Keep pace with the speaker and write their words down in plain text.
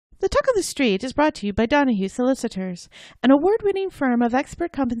The Talk of the Street is brought to you by Donahue Solicitors, an award-winning firm of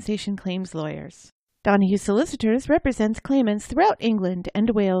expert compensation claims lawyers. Donahue Solicitors represents claimants throughout England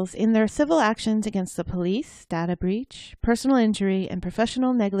and Wales in their civil actions against the police, data breach, personal injury, and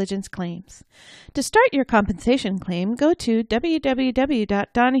professional negligence claims. To start your compensation claim, go to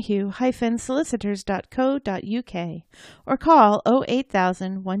www.donahue-solicitors.co.uk or call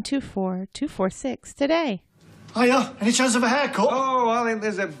 08000 124 246 today. Hiya, any chance of a haircut? Oh, I think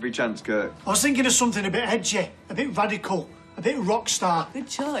there's every chance, Kirk. I was thinking of something a bit edgy, a bit radical, a bit rock star. Good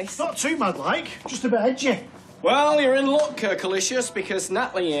choice. Not too mad like, just a bit edgy. Well, you're in luck, Kirkalicious, because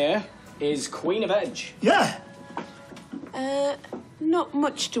Natalie here is Queen of Edge. Yeah. Not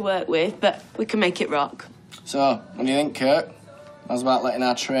much to work with, but we can make it rock. So, what do you think, Kirk? How's about letting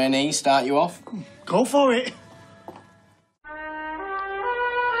our trainee start you off? Go for it.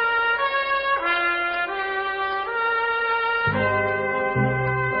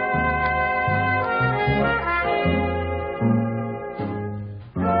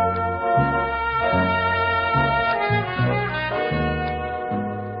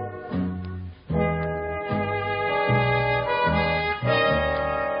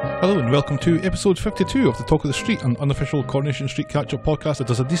 Hello and welcome to episode 52 of the Talk of the Street, an unofficial Coronation Street catch-up podcast that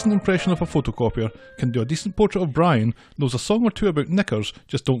does a decent impression of a photocopier, can do a decent portrait of Brian, knows a song or two about knickers,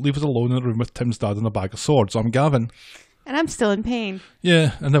 just don't leave us alone in a room with Tim's dad and a bag of swords. I'm Gavin. And I'm still in pain.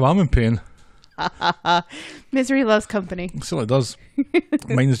 Yeah, and now I'm in pain. Misery loves company. It certainly does.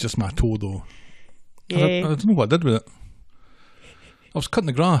 Mine is just my toe though. Yay. I don't know what I did with it. I was cutting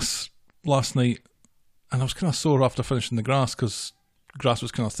the grass last night and I was kind of sore after finishing the grass because grass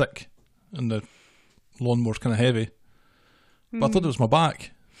was kind of thick and the lawnmower's kind of heavy. But I thought it was my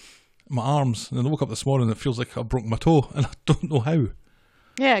back, my arms, and then I woke up this morning and it feels like I broke my toe and I don't know how.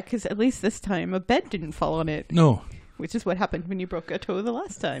 Yeah, because at least this time a bed didn't fall on it. No. Which is what happened when you broke a toe the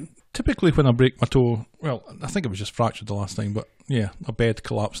last time. Typically when I break my toe, well, I think it was just fractured the last time, but yeah, a bed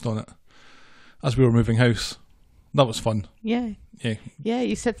collapsed on it as we were moving house. That was fun. Yeah. Yeah. Yeah,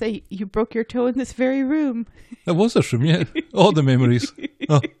 you said that you broke your toe in this very room. It was this room, yeah. All the memories.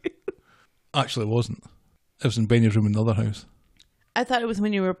 Oh. Actually, it wasn't. It was in Benny's room in the other house. I thought it was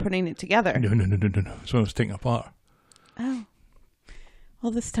when you were putting it together. No. It's when I was taking it apart. Oh.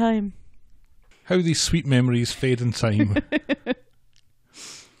 All this time. How these sweet memories fade in time.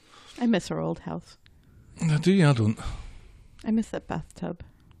 I miss our old house. Do you? I don't. I miss that bathtub.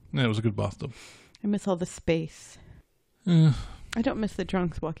 Yeah, it was a good bathtub. I miss all the space. Yeah. I don't miss the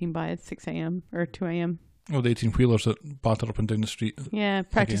drunks walking by at 6 a.m. or 2 a.m. Oh, the 18-wheelers that batter up and down the street. Yeah,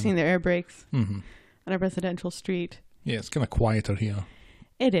 practicing their air brakes Mm-hmm. on a residential street. Yeah, it's kind of quieter here.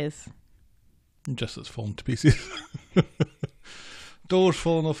 It is. Just it's falling to pieces. Doors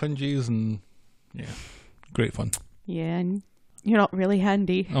falling off hinges and yeah, great fun. Yeah, and you're not really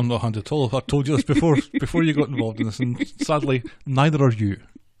handy. I'm not handy at all. I told you this before you got involved in this, and sadly, neither are you.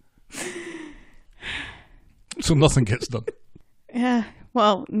 So nothing gets done. Yeah,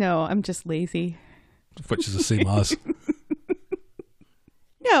 well, no, I'm just lazy. Which is the same as.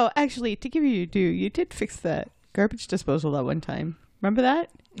 No, actually, to give you your due, you did fix that garbage disposal that one time. Remember that?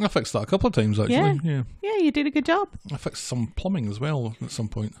 I fixed that a couple of times, actually. Yeah. Yeah, you did a good job. I fixed some plumbing as well at some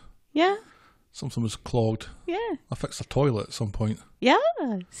point. Yeah. Something was clogged. Yeah. I fixed a toilet at some point. Yeah,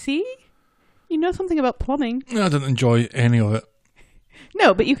 see? You know something about plumbing. I didn't enjoy any of it.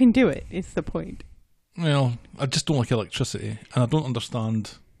 No, but you can do it, is the point. Well, I just don't like electricity, and I don't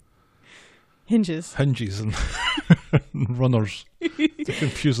understand Hinges and runners. They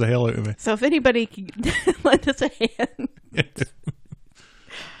confuse the hell out of me. So if anybody can lend us a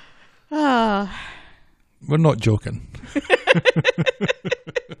hand. We're not joking.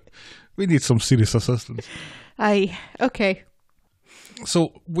 We need some serious assistance. Okay.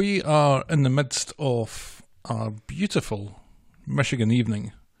 So we are in the midst of a beautiful Michigan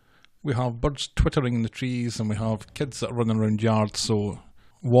evening. We have birds twittering in the trees and we have kids that are running around yards, so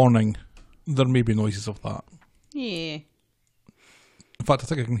warning, there may be noises of that. Yeah. In fact, I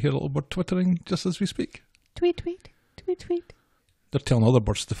think I can hear a little bird twittering just as we speak. Tweet, tweet, tweet, tweet. They're telling other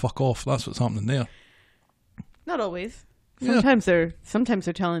birds to fuck off. That's what's happening there. Not always. Yeah. Sometimes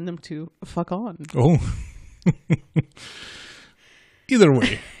they're telling them to fuck on. Oh. Either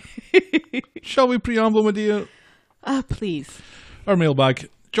way. Shall we preamble, my dear? Please. Our mailbag.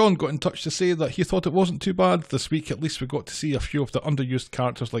 John got in touch to say that he thought it wasn't too bad. This week, at least, we got to see a few of the underused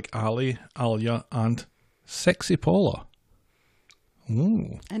characters like Ali, Alia, and Sexy Paula.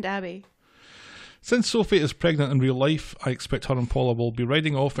 Ooh. And Abby. Since Sophie is pregnant in real life, I expect her and Paula will be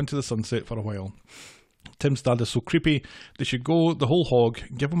riding off into the sunset for a while. Tim's dad is so creepy, they should go the whole hog,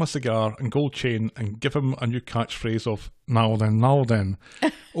 give him a cigar and gold chain, and give him a new catchphrase of now then.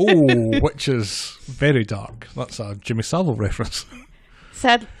 Oh, which is very dark. That's a Jimmy Savile reference.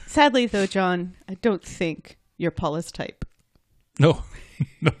 Sadly, though, John, I don't think you're Paula's type. No.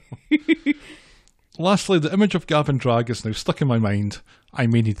 Lastly, the image of Gavin Drag is now stuck in my mind. I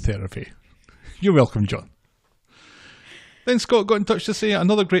may need therapy. You're welcome, John. Then Scott got in touch to say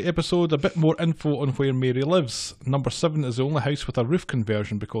another great episode, a bit more info on where Mary lives. Number 7 is the only house with a roof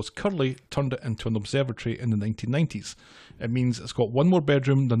conversion because Curly turned it into an observatory in the 1990s. It means it's got one more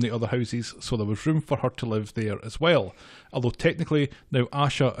bedroom than the other houses, so there was room for her to live there as well. Although technically now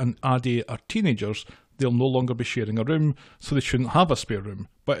Asha and Addie are teenagers, they'll no longer be sharing a room, so they shouldn't have a spare room.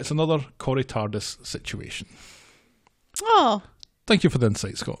 But it's another Corey TARDIS situation. Oh. Thank you for the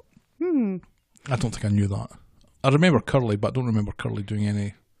insight, Scott. I don't think I knew that. I remember Curly, but I don't remember Curly doing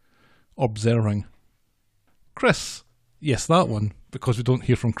any observing. Chris. Yes, that one, because we don't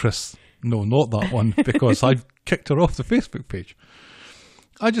hear from Chris. No, not that one, because I've kicked her off the Facebook page.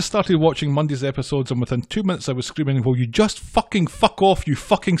 I just started watching Monday's episodes, and within 2 minutes I was screaming, "Will you just fucking fuck off, you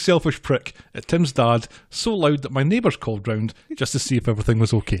fucking selfish prick," at Tim's dad, so loud that my neighbours called round just to see if everything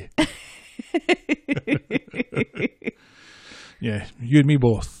was okay. Yeah, you and me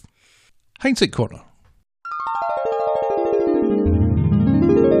both. Hindsight Corner.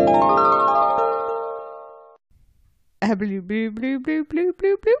 Blue, blue, blue, blue, blue,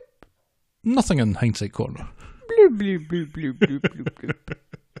 blue, blue. Nothing in Hindsight Corner. Blue, blue, blue, blue, blue, blue, blue.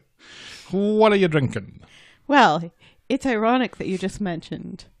 What are you drinking? Well, it's ironic that you just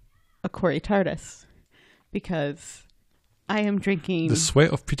mentioned a Corey TARDIS, because I am drinking... The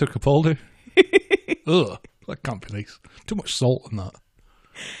sweat of Peter Capaldi? Ugh, that can't be nice. Too much salt in that.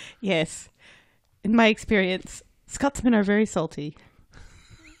 Yes. In my experience, Scotsmen are very salty.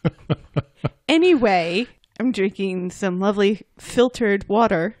 Anyway, I'm drinking some lovely filtered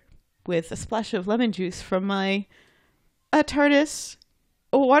water with a splash of lemon juice from a TARDIS,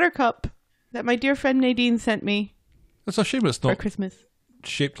 a water cup that my dear friend Nadine sent me. It's a shame it's for not Christmas.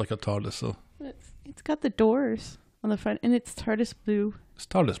 Shaped like a TARDIS, though. It's got the doors on the front, and it's TARDIS blue. It's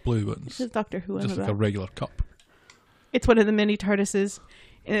TARDIS blue, but This is Doctor Who. just like a regular cup. It's one of the many TARDISes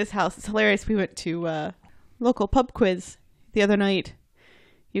in this house. It's hilarious. We went to a local pub quiz the other night.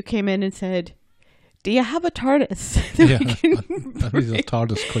 You came in and said, "Do you have a TARDIS?" Yeah, I need a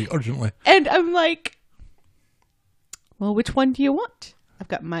TARDIS quite urgently. And I'm like, well, which one do you want? I've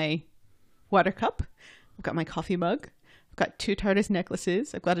got my water cup. I've got my coffee mug. I've got 2 TARDIS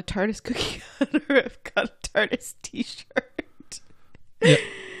necklaces. I've got a TARDIS cookie cutter. I've got a TARDIS t-shirt. Yeah.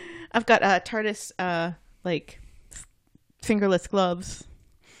 I've got a TARDIS, fingerless gloves.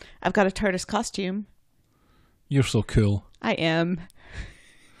 I've got a TARDIS costume. You're so cool. I am.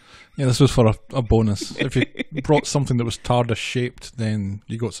 Yeah, this was for a bonus. If you brought something that was TARDIS shaped, then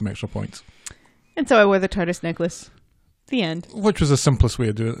you got some extra points. And so I wore the TARDIS necklace. The end. Which was the simplest way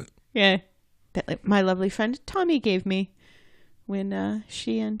of doing it. Yeah. That my lovely friend Tommy gave me when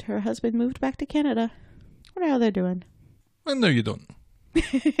she and her husband moved back to Canada. I wonder how they're doing. And no, you don't.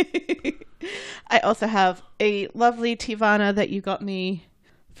 I also have a lovely Tivana that you got me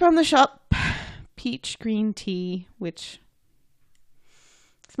from the shop. Peach green tea, which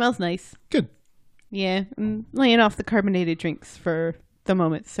smells nice. Good. Yeah, I'm laying off the carbonated drinks for the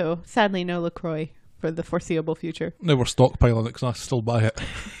moment, so sadly no LaCroix for the foreseeable future. Now we're stockpiling it because I still buy it.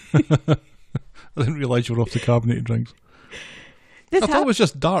 I didn't realise you were off the carbonated drinks. I thought it was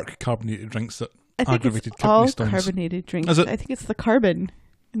just dark carbonated drinks that aggravated kidney all stones. Carbonated drinks. Is it? I think it's the carbon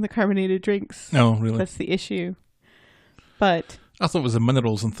in the carbonated drinks. No, really. That's the issue. But I thought it was the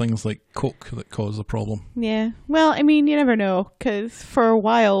minerals and things like Coke that caused the problem. yeah, well, I mean, you never know, because for a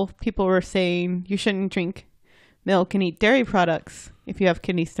while people were saying you shouldn't drink milk and eat dairy products if you have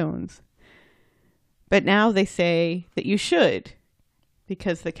kidney stones. But now they say that you should,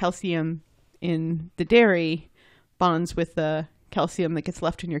 because the calcium in the dairy bonds with the calcium that gets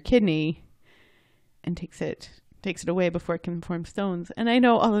left in your kidney and takes it away before it can form stones. And I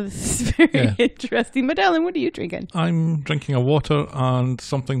know all of this is very interesting. But Alan, what are you drinking? I'm drinking a water and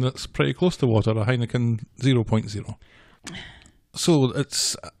something that's pretty close to water, a Heineken 0.0. So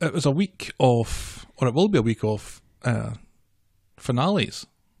it was a week of, or it will be a week of finales.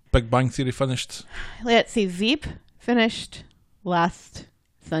 Big Bang Theory finished. Let's see, Veep finished last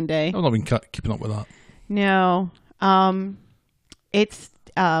Sunday. I've not been keeping up with that. No. It's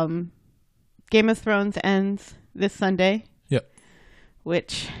Game of Thrones ends this Sunday. Yep.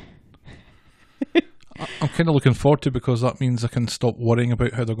 Which I'm kind of looking forward to, because that means I can stop worrying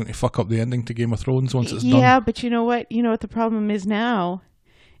about how they're going to fuck up the ending to Game of Thrones once it's done. Yeah, but you know what? You know what the problem is now?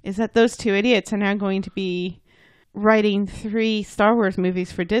 is that those two idiots are now going to be writing 3 Star Wars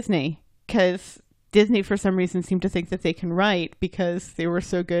movies for Disney, because Disney, for some reason, seemed to think that they can write because they were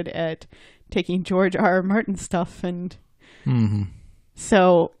so good at taking George R. Martin stuff. And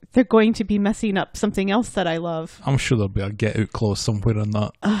so they're going to be messing up something else that I love. I'm sure there'll be a get out clause somewhere in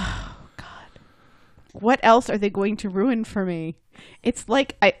that. Oh, God. What else are they going to ruin for me? It's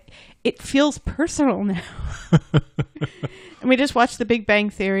like it feels personal now. And we just watched The Big Bang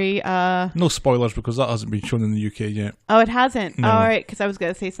Theory. No spoilers, because that hasn't been shown in the UK yet. Oh, it hasn't? No. All right, because I was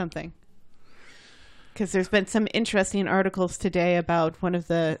going to say something. Because there's been some interesting articles today about one of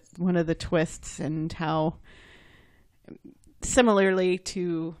the twists, and how, similarly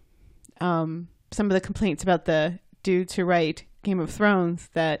to some of the complaints about the dudes who write Game of Thrones,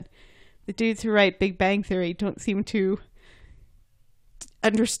 that the dudes who write Big Bang Theory don't seem to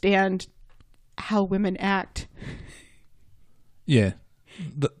understand how women act. Yeah.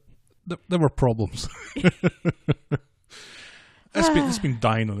 There were problems. It's been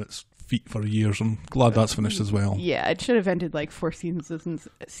dying on its feet for years. I'm glad that's finished as well. Yeah, it should have ended like 4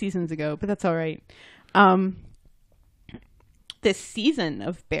 seasons ago, but that's all right. This season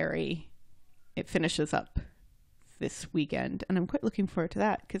of Barry, it finishes up this weekend, and I'm quite looking forward to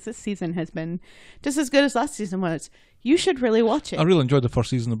that, because this season has been just as good as last season was. You should really watch it. I really enjoyed the first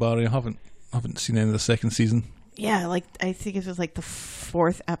season of Barry. I haven't seen any of the second season. Yeah, like I think it was like the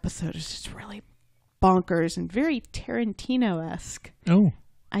 4th episode is just really bonkers and very Tarantino-esque. Oh.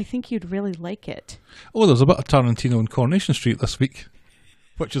 I think you'd really like it. Oh, there's a bit of Tarantino in Coronation Street this week,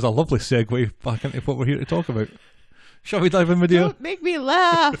 which is a lovely segue back into what we're here to talk about. Shall we dive in, video? Don't make me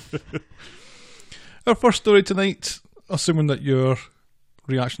laugh. Our first story tonight, assuming that your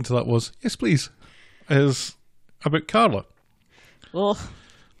reaction to that was, yes please, is about Carla. Ugh.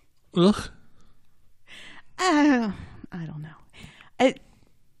 Ugh. I don't know.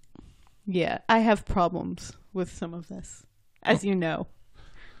 I have problems with some of this, as you know.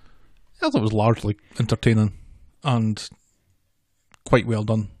 I thought it was largely entertaining and quite well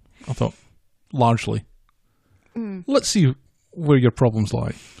done. I thought, largely. Let's see where your problems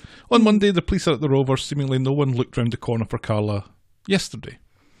lie. On Monday, the police are at the Rover. Seemingly no one looked round the corner for Carla yesterday.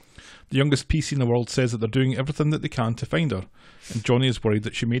 The youngest PC in the world says that they're doing everything that they can to find her, and Johnny is worried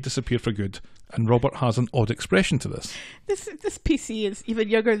that she may disappear for good, and Robert has an odd expression to this. This PC is even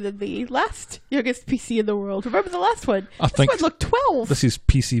younger than the last youngest PC in the world. Remember the last one? I think this one looked 12. This is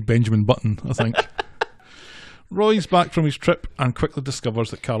PC Benjamin Button, I think. Roy's back from his trip and quickly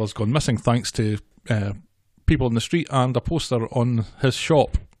discovers that Carla's gone missing, thanks to people in the street and a poster on his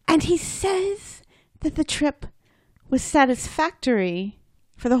shop. And he says that the trip was satisfactory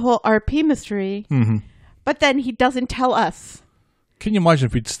for the whole RP mystery, but then he doesn't tell us. Can you imagine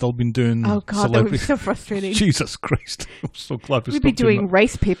if we'd still been doing Oh God, celebrity? that would be so frustrating. Jesus Christ. I'm so glad We'd be doing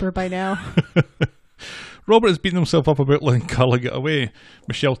rice paper by now. Robert has beaten himself up about letting Carla get away.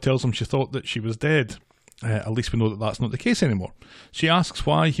 Michelle tells him she thought that she was dead. At least we know that that's not the case anymore. She asks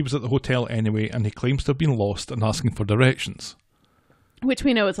why he was at the hotel anyway, and he claims to have been lost and asking for directions. Which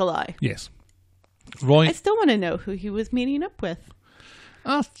we know is a lie. Yes. Roy, I still want to know who he was meeting up with.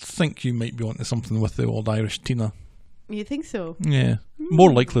 I think you might be onto something with the old Irish Tina. You think so? Yeah.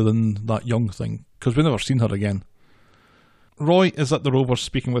 More likely than that young thing, because we've never seen her again. Roy is at the Rover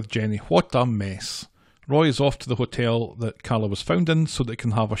speaking with Jenny. What a mess. Roy is off to the hotel that Carla was found in so they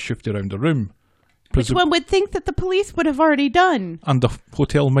can have a shift around the room. Which one would think that the police would have already done. And the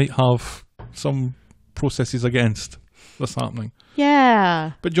hotel might have some processes against this happening.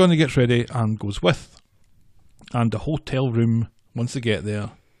 Yeah. But Johnny gets ready and goes with. And the hotel room, once they get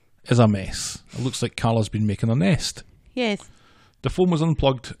there, is a mess. It looks like Carla's been making a nest. Yes. The phone was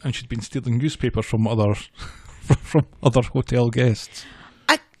unplugged and she'd been stealing newspapers from other hotel guests.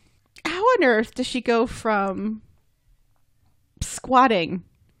 How on earth does she go from squatting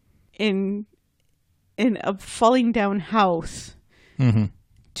in a falling down house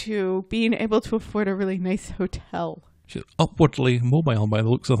to being able to afford a really nice hotel? She's upwardly mobile by the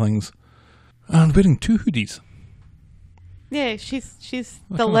looks of things. And wearing 2 hoodies. Yeah, she's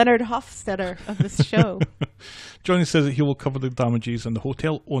the Leonard Hofstadter of this show. Johnny says that he will cover the damages, and the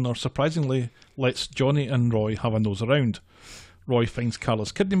hotel owner surprisingly lets Johnny and Roy have a nose around. Roy finds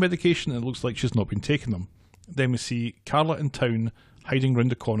Carla's kidney medication and it looks like she's not been taking them. Then we see Carla in town hiding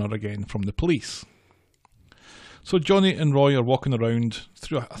round the corner again from the police. So Johnny and Roy are walking around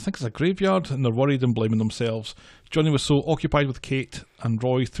through, I think it's a graveyard, and they're worried and blaming themselves. Johnny was so occupied with Kate, and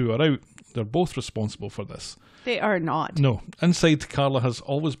Roy threw her out. They're both responsible for this. They are not. No. Inside, Carla has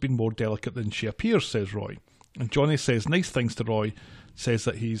always been more delicate than she appears, says Roy. And Johnny says nice things to Roy, says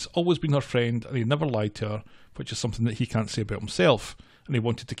that he's always been her friend and he never lied to her, which is something that he can't say about himself. and he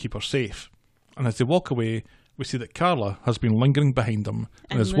wanted to keep her safe. And as they walk away, we see that Carla has been lingering behind them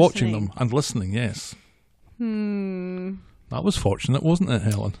and is watching them and listening, yes. That was fortunate, wasn't it,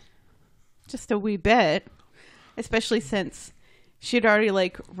 Helen? Just a wee bit. Especially since she'd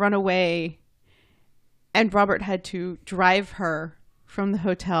already, run away and Robert had to drive her from the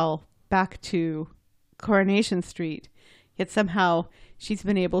hotel back to Coronation Street. Yet somehow she's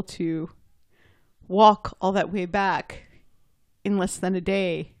been able to walk all that way back in less than a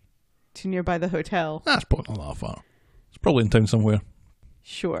day to nearby the hotel. That's probably not that far. It's probably in town somewhere.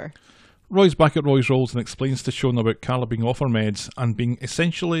 Sure. Roy's back at Roy's Rolls and explains to Shona about Carla being off her meds and being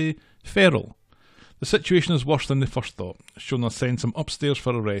essentially feral. The situation is worse than they first thought. Shona sends him upstairs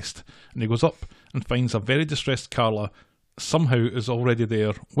for a rest, and he goes up and finds a very distressed Carla somehow is already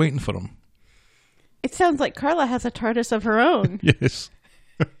there waiting for him. It sounds like Carla has a TARDIS of her own. Yes.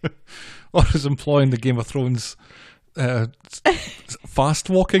 Or is employing the Game of Thrones fast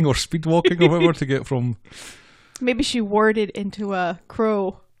walking or speed walking or whatever to get from... Maybe she warded into a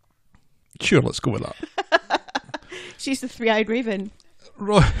crow. Sure, let's go with that. She's the three-eyed raven.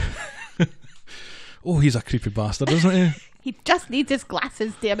 Roy... Oh, he's a creepy bastard, isn't he? He just needs his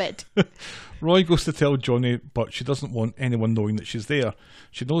glasses, damn it. Roy goes to tell Johnny, but she doesn't want anyone knowing that she's there.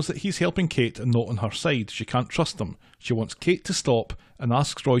 She knows that he's helping Kate and not on her side. She can't trust him. She wants Kate to stop and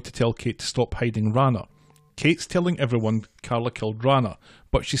asks Roy to tell Kate to stop hiding Rana. Kate's telling everyone Carla killed Rana,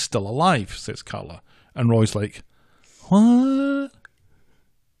 but she's still alive, says Carla. And Roy's like, what?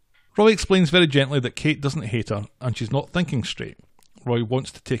 Roy explains very gently that Kate doesn't hate her and she's not thinking straight. Roy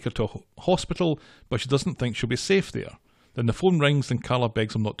wants to take her to a hospital, but she doesn't think she'll be safe there. Then the phone rings and Carla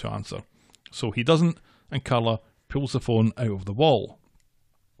begs him not to answer. So he doesn't, and Carla pulls the phone out of the wall.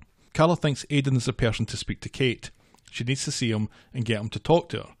 Carla thinks Aidan is the person to speak to Kate. She needs to see him and get him to talk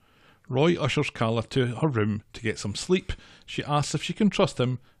to her. Roy ushers Carla to her room to get some sleep. She asks if she can trust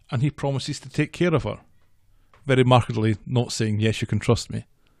him, and he promises to take care of her. Very markedly not saying, yes, you can trust me.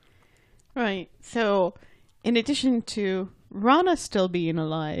 Right, so in addition to Rana still being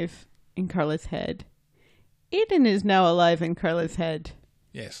alive in Carla's head, Aidan is now alive in Carla's head.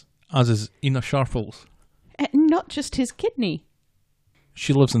 Yes. As is Ina Sharples. And not just his kidney.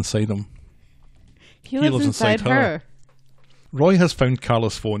 She lives inside him. He lives inside her. Roy has found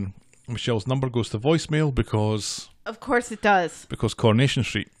Carla's phone. Michelle's number goes to voicemail because... Of course it does. Because Coronation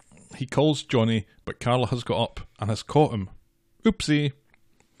Street. He calls Johnny, but Carla has got up and has caught him. Oopsie.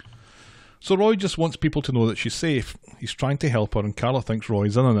 So Roy just wants people to know that she's safe. He's trying to help her and Carla thinks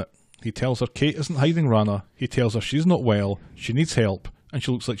Roy's in on it. He tells her Kate isn't hiding Rana. He tells her she's not well, she needs help, and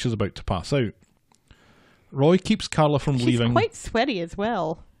she looks like she's about to pass out. Roy keeps Carla from leaving. She's quite sweaty as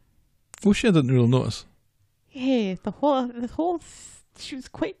well. Oh, she didn't really notice. Yeah, the whole, she was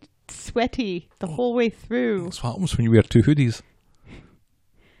quite sweaty the whole way through. That's what happens when you wear two hoodies.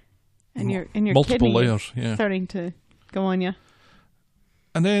 And your multiple kidney layers, yeah. Starting to go on you.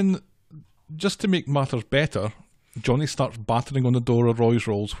 And then, just to make matters better, Johnny starts battering on the door of Roy's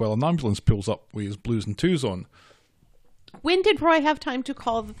Rolls while an ambulance pulls up with his blues and twos on. When did Roy have time to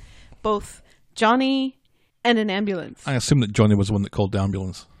call both Johnny and an ambulance? I assume that Johnny was the one that called the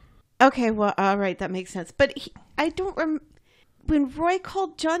ambulance. Okay, well, all right, that makes sense. But I don't when Roy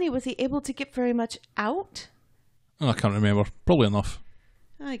called Johnny, was he able to get very much out? Oh, I can't remember. Probably enough.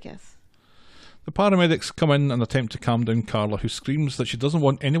 I guess. The paramedics come in and attempt to calm down Carla, who screams that she doesn't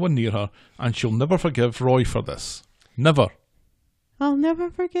want anyone near her and she'll never forgive Roy for this. Never. I'll never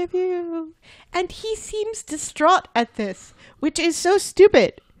forgive you. And he seems distraught at this, which is so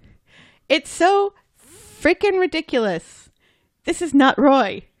stupid. It's so freaking ridiculous. This is not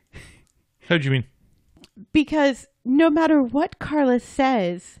Roy. How do you mean? Because no matter what Carla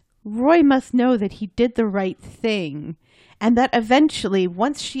says, Roy must know that he did the right thing. And that eventually,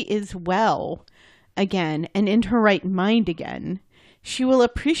 once she is well again and in her right mind again, she will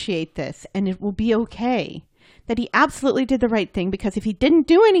appreciate this and it will be okay. That he absolutely did the right thing, because if he didn't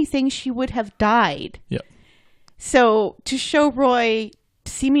do anything, she would have died. Yeah. So to show Roy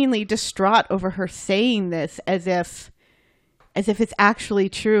seemingly distraught over her saying this as if it's actually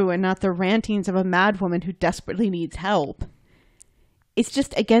true and not the rantings of a mad woman who desperately needs help, it's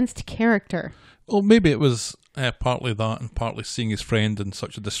just against character. Well, maybe it was partly that and partly seeing his friend in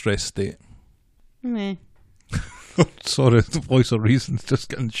such a distressed state. Meh. Sorry, the voice of reason's just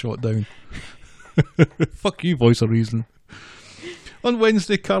getting shot down. Fuck you, voice of reason. On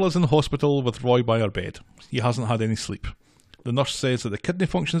Wednesday, Carla's in hospital with Roy by her bed. He hasn't had any sleep. The nurse says that the kidney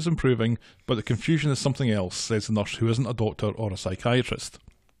function is improving, but the confusion is something else, says the nurse who isn't a doctor or a psychiatrist.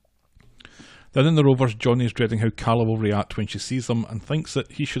 Then in the Rovers, Johnny is dreading how Carla will react when she sees them and thinks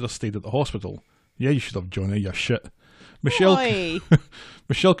that he should have stayed at the hospital. Yeah, you should have, Johnny, you shit. Michelle Roy.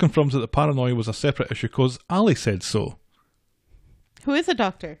 Michelle confirms that the paranoia was a separate issue because Ali said so. Who is a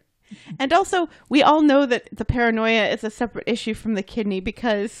doctor. And also, we all know that the paranoia is a separate issue from the kidney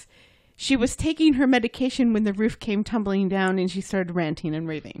because she was taking her medication when the roof came tumbling down and she started ranting and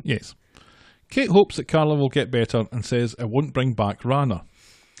raving. Yes. Kate hopes that Carla will get better and says it won't bring back Rana.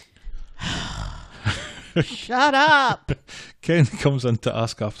 Shut up! Ken comes in to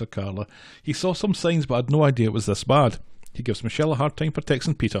ask after Carla. He saw some signs but had no idea it was this bad. He gives Michelle a hard time for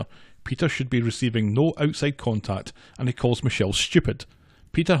texting Peter. Peter should be receiving no outside contact, and he calls Michelle stupid.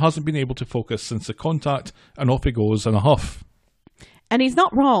 Peter hasn't been able to focus since the contact, and off he goes in a huff. And he's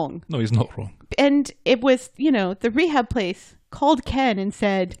not wrong. No, he's not wrong. And it was, the rehab place called Ken and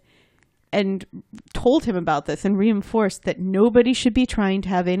said, and told him about this and reinforced that nobody should be trying to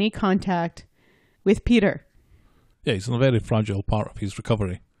have any contact with Peter. Yeah, he's in a very fragile part of his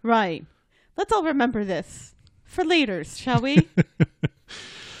recovery. Right. Let's all remember this for laters, shall we?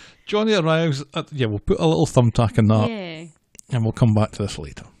 Johnny arrives we'll put a little thumbtack in that. Yeah. And we'll come back to this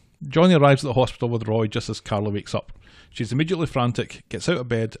later. Johnny arrives at the hospital with Roy just as Carla wakes up. She's immediately frantic, gets out of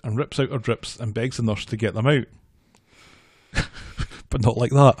bed and rips out her drips and begs the nurse to get them out. But not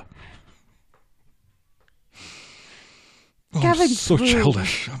like that. Oh, Gavin, I'm so please.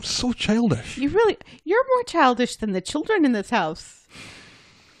 childish. I'm so childish. You're more childish than the children in this house.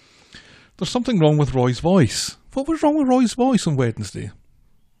 There's something wrong with Roy's voice. What was wrong with Roy's voice on Wednesday?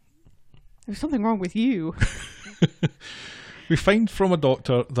 There's something wrong with you. We find from a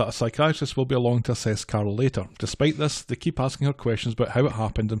doctor that a psychiatrist will be along to assess Carol later. Despite this, they keep asking her questions about how it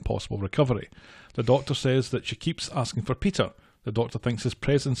happened and possible recovery. The doctor says that she keeps asking for Peter. The doctor thinks his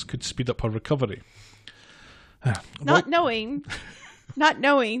presence could speed up her recovery. Not knowing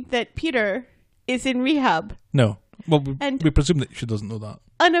that Peter is in rehab. No. Well, And- we presume that she doesn't know that.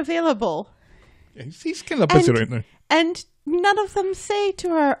 Unavailable. Yeah, he's kind of busy right now. And none of them say to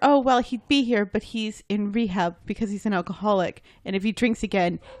her, oh, well, he'd be here, but he's in rehab because he's an alcoholic. And if he drinks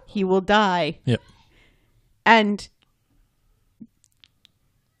again, he will die. Yep. And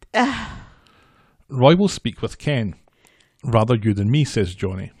Roy will speak with Ken. Rather you than me, says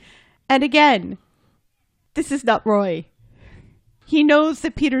Johnny. And again, this is not Roy. He knows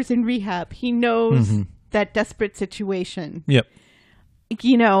that Peter's in rehab. He knows that desperate situation. Yep.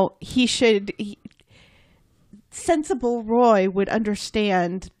 Sensible Roy would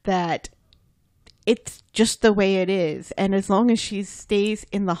understand that it's just the way it is. And as long as she stays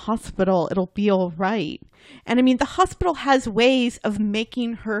in the hospital, it'll be all right. And I mean, the hospital has ways of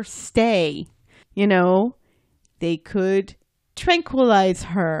making her stay. They could tranquilize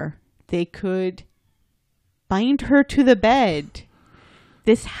her. They could bind her to the bed.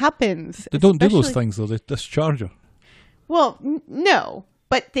 This happens. They don't do those especially- things, though. They discharge her. Well, no,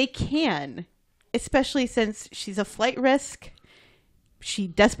 but they can, especially since she's a flight risk. She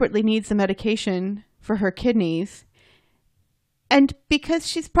desperately needs the medication for her kidneys, and because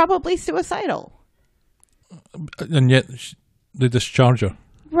she's probably suicidal. And yet they discharge her.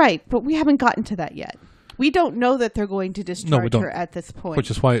 Right, but we haven't gotten to that yet. We don't know that they're going to discharge don't. her at this point.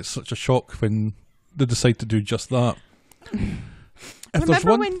 Which is why it's such a shock when they decide to do just that.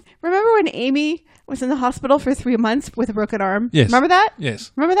 Remember when Amy was in the hospital for 3 months with a broken arm? Yes. Remember that?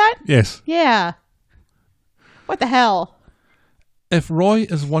 Yes. Remember that? Yes. Yeah. What the hell? If Roy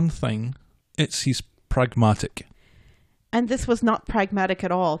is one thing, he's pragmatic. And this was not pragmatic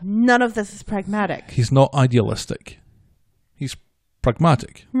at all. None of this is pragmatic. He's not idealistic. He's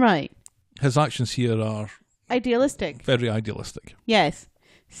pragmatic. Right. His actions here are Idealistic. very idealistic. Yes.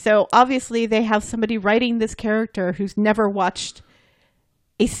 So obviously they have somebody writing this character who's never watched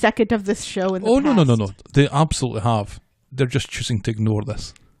a second of this show in the past. No. They absolutely have. They're just choosing to ignore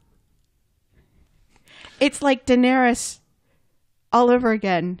this. It's like Daenerys all over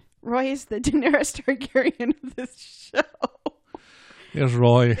again. Roy is the Daenerys Targaryen of this show. There's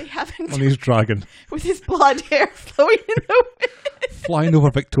Roy They haven't on his dragon, with his blonde hair flowing in the wind, flying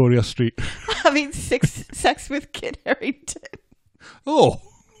over Victoria Street. having sex with Kit Harington. Oh,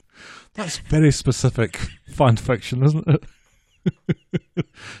 that's very specific fan fiction, isn't it?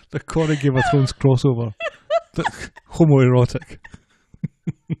 The Corey Game of Thrones crossover. The homoerotic.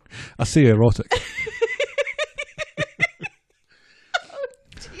 I say erotic.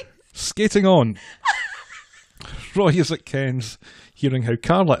 Skating on. Roy is at Ken's, hearing how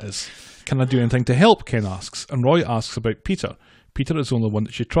Carla is. Can I do anything to help? Ken asks, and Roy asks about Peter. Peter is the only one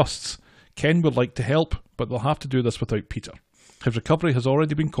that she trusts. Ken would like to help, but they'll have to do this without Peter. His recovery has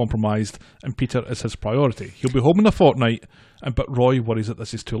already been compromised, and Peter is his priority. He'll be home in a fortnight, but Roy worries that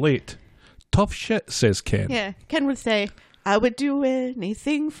this is too late. Tough shit, says Ken. Yeah, Ken would say, I would do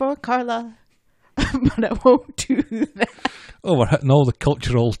anything for Carla. but I won't do that. Oh, we're hitting all the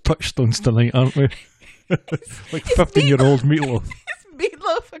cultural touchstones tonight, aren't we? Like 15-year-old meatloaf. Is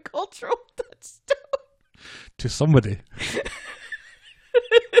meatloaf a cultural touchstone? To somebody.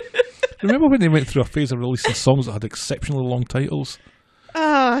 Remember when they went through a phase of releasing songs that had exceptionally long titles?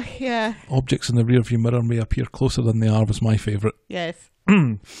 Oh, yeah. Objects in the rearview mirror may appear closer than they are was my favourite. Yes.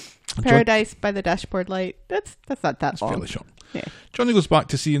 Paradise by the Dashboard Light. That's not that long. Fairly short. Yeah. Johnny goes back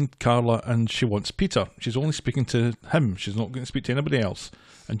to seeing Carla and she wants Peter. She's only speaking to him. She's not going to speak to anybody else.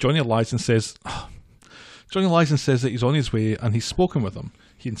 And Johnny lies and says that he's on his way and he's spoken with him.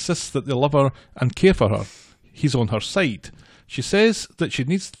 He insists that they love her and care for her. He's on her side. She says that she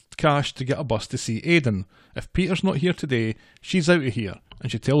needs cash to get a bus to see Aidan. If Peter's not here today, she's out of here.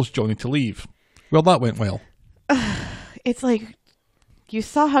 And she tells Johnny to leave. Well, that went well. It's like, you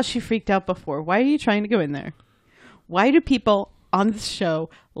saw how she freaked out before. Why are you trying to go in there? Why do people on this show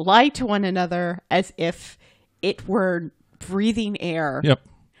lie to one another as if it were breathing air? Yep.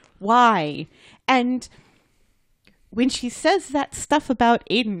 Why? And when she says that stuff about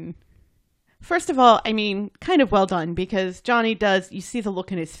Aidan, first of all, I mean, kind of well done, because Johnny does, you see the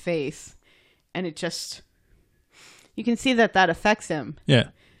look in his face, and it just, you can see that affects him. Yeah.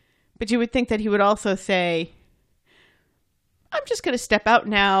 But you would think that he would also say, I'm just going to step out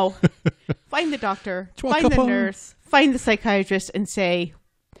now, find the doctor, find the nurse, find the psychiatrist, and say,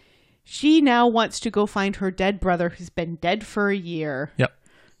 she now wants to go find her dead brother who's been dead for a year, Yep.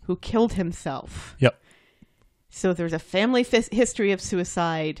 who killed himself. Yep. So there's a family history of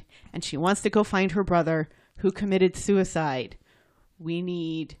suicide, and she wants to go find her brother who committed suicide. We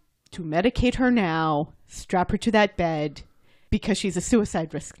need to medicate her now, strap her to that bed, because she's a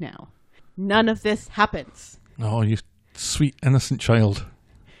suicide risk now. None of this happens. Oh, you sweet, innocent child.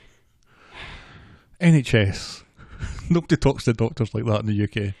 NHS. Nobody talks to doctors like that in the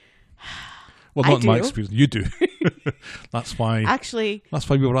UK. Well, not in my experience. You do. That's why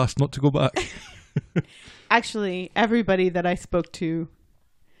we were asked not to go back. Actually, everybody that I spoke to,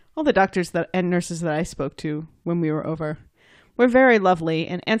 all the doctors and nurses that I spoke to when we were over, were very lovely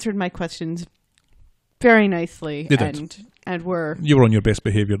and answered my questions very nicely. They did. And were... You were on your best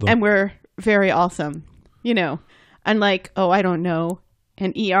behaviour, though. And were very awesome. You know, unlike, I don't know,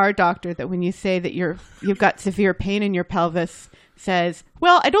 an ER doctor that when you say that you've got severe pain in your pelvis says,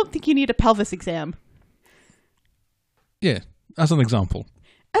 well, I don't think you need a pelvis exam. Yeah, as an example.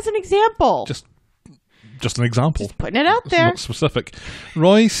 As an example. Just an example. Just putting it out there. It's not specific.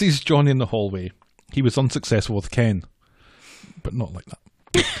 Roy sees Johnny in the hallway. He was unsuccessful with Ken. But not like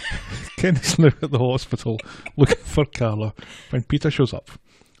that. Ken is now at the hospital looking for Carla when Peter shows up.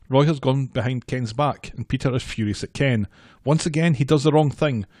 Roy has gone behind Ken's back and Peter is furious at Ken. Once again, he does the wrong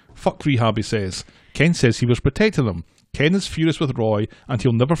thing. Fuck rehab, he says. Ken says he was protecting him. Ken is furious with Roy and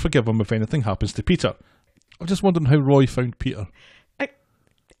he'll never forgive him if anything happens to Peter. I'm just wondering how Roy found Peter.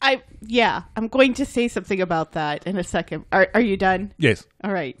 I'm going to say something about that in a second. Are you done? Yes.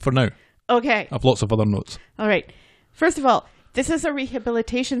 All right. For now. Okay. I have lots of other notes. All right. First of all, this is a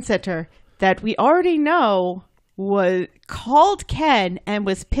rehabilitation center that we already know was called Ken and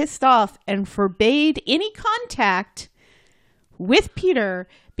was pissed off and forbade any contact with Peter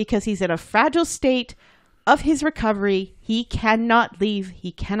because he's in a fragile state of his recovery. He cannot leave.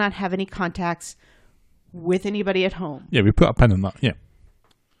 He cannot have any contacts with anybody at home. Yeah, we put a pin in that. Yeah.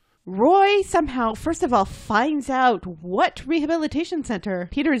 Roy somehow, first of all, finds out what rehabilitation center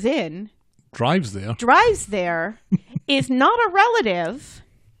Peter's in. Drives there, is not a relative,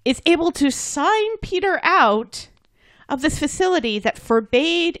 is able to sign Peter out of this facility that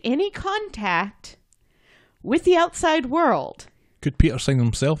forbade any contact with the outside world. Could Peter sign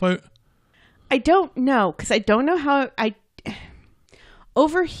himself out? I don't know, because I don't know how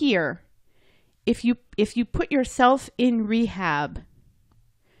over here, if you put yourself in rehab,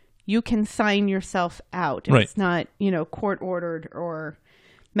 you can sign yourself out. If It's not, court ordered or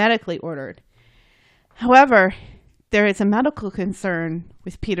medically ordered. However, there is a medical concern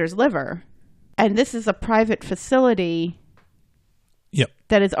with Peter's liver, and this is a private facility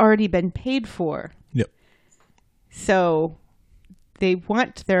that has already been paid for. Yep. So they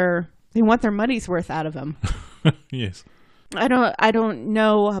want their money's worth out of him. Yes. I don't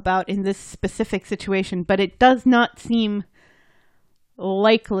know about in this specific situation, but it does not seem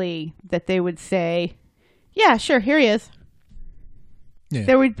likely that they would say, yeah, sure, here he is. Yeah.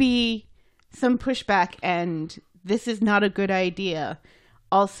 There would be some pushback, and this is not a good idea.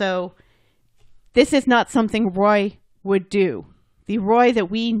 Also, this is not something Roy would do. The Roy that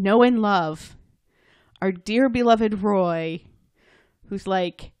we know and love, our dear beloved Roy, who's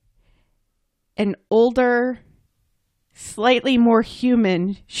like an older, slightly more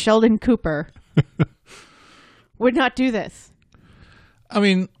human Sheldon Cooper. would not do this. I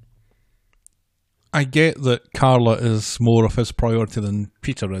mean, I get that Carla is more of his priority than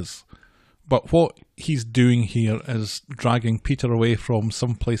Peter is. But what he's doing here is dragging Peter away from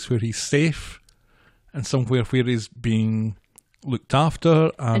some place where he's safe and somewhere where he's being looked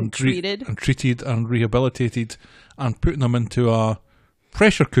after and treated and rehabilitated, and putting him into a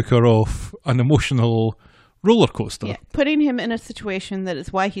pressure cooker of an emotional roller coaster. Yeah, putting him in a situation that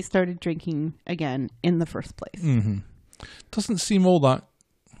is why he started drinking again in the first place. Mm-hmm. Doesn't seem all that...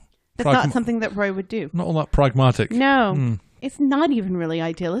 That's not something that Roy would do. Not all that pragmatic. No. It's not even really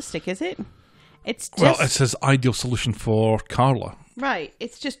idealistic, is it? It's just... Well, it's his ideal solution for Carla. Right.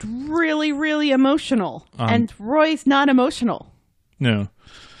 It's just really, really emotional. And Roy's not emotional. No.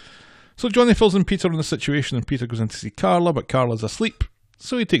 So Johnny fills in Peter on the situation, and Peter goes in to see Carla, but Carla's asleep,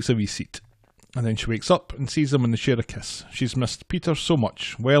 so he takes a wee seat. And then she wakes up and sees him and they share a kiss. She's missed Peter so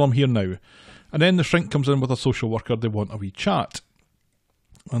much. Well, I'm here now. And then the shrink comes in with a social worker. They want a wee chat.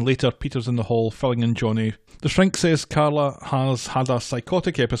 And later, Peter's in the hall filling in Johnny. The shrink says Carla has had a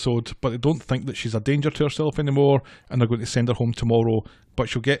psychotic episode, but they don't think that she's a danger to herself anymore, and they're going to send her home tomorrow, but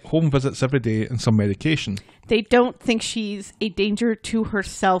she'll get home visits every day and some medication. They don't think she's a danger to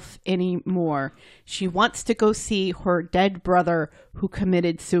herself anymore. She wants to go see her dead brother who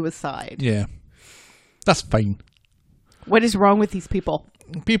committed suicide. Yeah. That's fine. What is wrong with these people?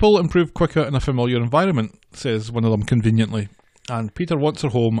 People improve quicker in a familiar environment, says one of them conveniently. And Peter wants her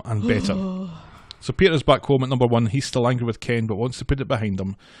home and better. So Peter's back home at number 1. He's still angry with Ken, but wants to put it behind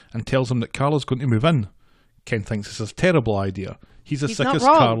him, and tells him that Carla's going to move in. Ken thinks this is a terrible idea. He's as sick as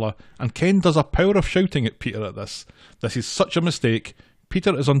Carla, and Ken does a power of shouting at Peter at this. This is such a mistake.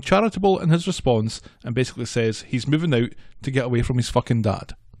 Peter is uncharitable in his response, and basically says he's moving out to get away from his fucking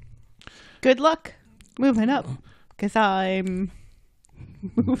dad. Good luck moving up, because I'm...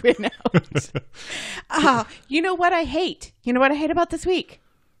 moving out. You know what I hate? You know what I hate about this week?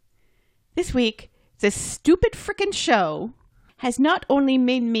 This week, this stupid freaking show has not only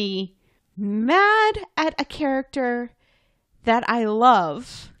made me mad at a character that I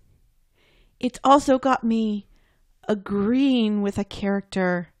love, it's also got me agreeing with a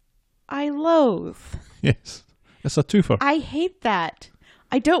character I loathe. Yes, it's a twofer. I hate that.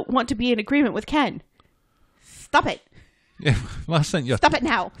 I don't want to be in agreement with Ken. Stop it. Yeah, Stop it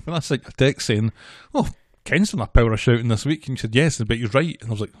now. When I sent a text saying, "Oh, Ken's done a power of shouting this week," and you said, "Yes, but you're right," and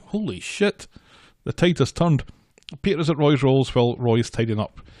I was like, "Holy shit, the tide has turned." Peter's at Roy's Rolls while Roy's tidying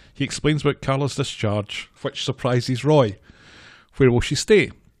up. He explains about Carla's discharge, which surprises Roy. Where will she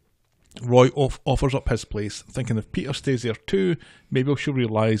stay? Roy offers up his place, thinking if Peter stays there too, maybe she'll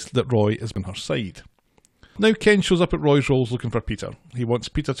realise that Roy is on her side. Now Ken shows up at Roy's Rolls looking for Peter. He wants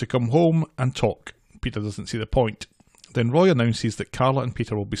Peter to come home and talk. Peter doesn't see the point. Then Roy announces that Carla and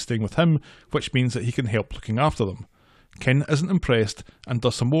Peter will be staying with him, which means that he can help looking after them. Ken isn't impressed and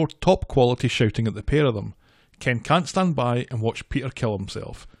does some more top quality shouting at the pair of them. Ken can't stand by and watch Peter kill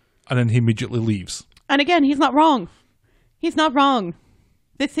himself, and then he immediately leaves. And again, he's not wrong. He's not wrong.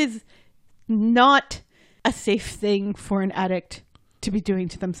 This is not a safe thing for an addict to be doing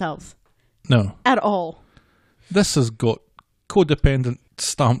to themselves. No. At all. This has got codependent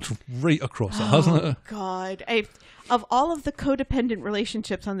stamped right across it, hasn't it? God. Of all of the codependent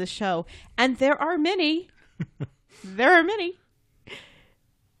relationships on this show, and there are many,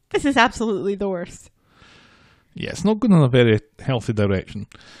 this is absolutely the worst. Yeah, it's not going in a very healthy direction.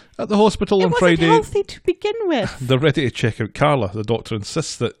 At the hospital on Friday... It wasn't healthy to begin with. They're ready to check out Carla. The doctor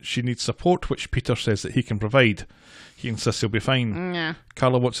insists that she needs support, which Peter says that he can provide. He insists he'll be fine. Yeah.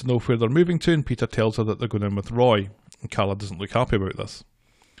 Carla wants to know where they're moving to, and Peter tells her that they're going in with Roy. And Carla doesn't look happy about this.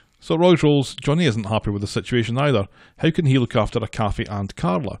 So at Roy's Rolls, Johnny isn't happy with the situation either. How can he look after a cafe and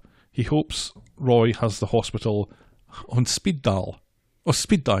Carla? He hopes Roy has the hospital on speed dial.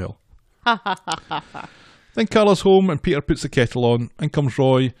 Then Carla's home and Peter puts the kettle on. In comes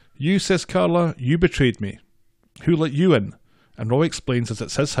Roy. "You," says Carla, "you betrayed me. Who let you in?" And Roy explains that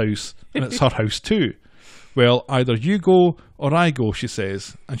it's his house and it's her house too. "Well, either you go or I go," she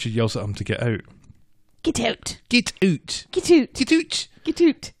says, and she yells at him to get out. Get out. Get out. Get out. Get out. Get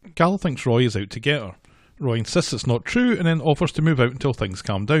out. Carla thinks Roy is out to get her. Roy insists it's not true and then offers to move out until things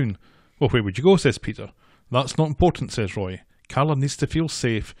calm down. "Well, where would you go?" says Peter. "That's not important," says Roy. "Carla needs to feel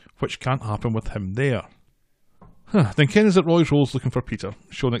safe, which can't happen with him there." Then Ken is at Roy's Rolls looking for Peter.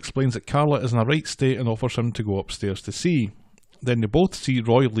 Sean explains that Carla is in a right state and offers him to go upstairs to see. Then they both see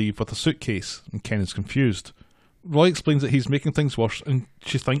Roy leave with a suitcase, and Ken is confused. Roy explains that he's making things worse, and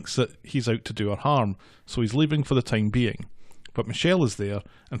she thinks that he's out to do her harm, so he's leaving for the time being. But Michelle is there,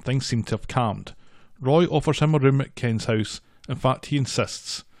 and things seem to have calmed. Roy offers him a room at Ken's house. In fact, he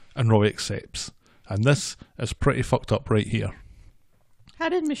insists. and Roy accepts. And this is pretty fucked up right here. How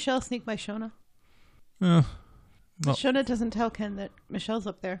did Michelle sneak by Shona? No. Shona doesn't tell Ken that Michelle's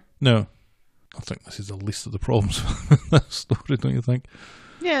up there. No. I think this is the least of the problems with that story, don't you think?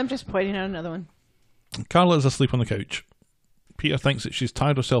 Yeah, I'm just pointing out another one. Carla is asleep on the couch. Peter thinks that she's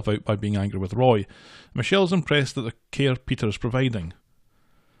tired herself out by being angry with Roy. Michelle's impressed at the care Peter is providing.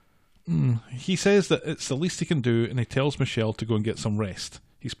 He says that it's the least he can do, and he tells Michelle to go and get some rest.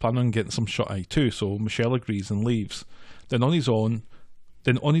 He's planning on getting some shut-eye too, so Michelle agrees and leaves. Then on his own,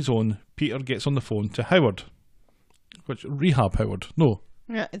 Peter gets on the phone to Howard. Which, Rehab Howard? No.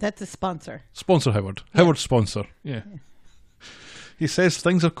 Yeah, that's a sponsor. Sponsor Howard. Yeah. Howard's sponsor, yeah. He says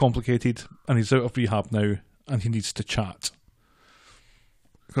things are complicated, and he's out of rehab now, and he needs to chat.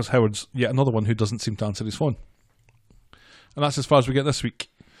 Because Howard's yet another one who doesn't seem to answer his phone. And that's as far as we get this week.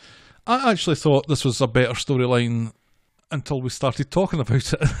 I actually thought this was a better storyline until we started talking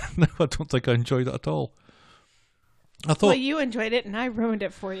about it. Now I don't think I enjoyed it at all. Well, you enjoyed it and I ruined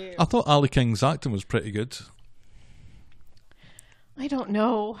it for you. I thought Ali King's acting was pretty good. I don't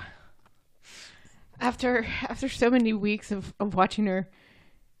know. After so many weeks of watching her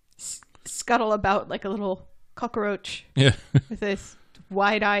scuttle about like a little cockroach, yeah, with this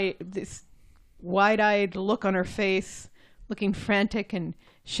wide-eyed look on her face, looking frantic and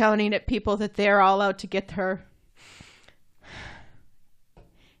shouting at people that they're all out to get her.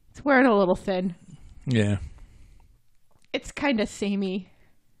 It's wearing a little thin. Yeah. It's kind of samey.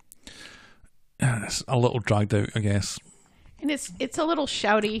 It's a little dragged out, I guess. And it's a little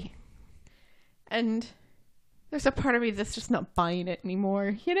shouty. And there's a part of me that's just not buying it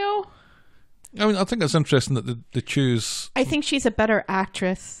anymore, you know? I mean, I think it's interesting that they choose... I think she's a better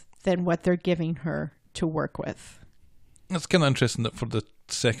actress than what they're giving her to work with. It's kind of interesting that for the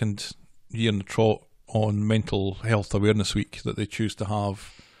second year in the trot on Mental Health Awareness Week that they choose to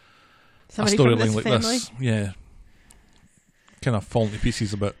have somebody a storyline like this. Yeah. Kind of falling to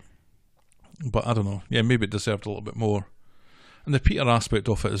pieces a bit. But I don't know. Yeah, maybe it deserved a little bit more. And the Peter aspect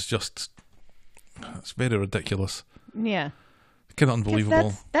of it is just... It's very ridiculous. Yeah. Kind of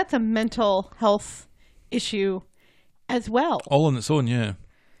unbelievable. That's a mental health issue as well. All on its own, yeah.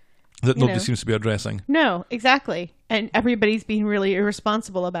 That nobody seems to be addressing. No, exactly. And everybody's being really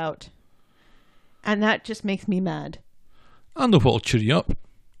irresponsible about. And that just makes me mad. I know what'll cheer you up.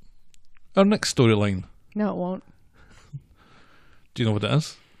 Our next storyline. No, it won't. Do you know what it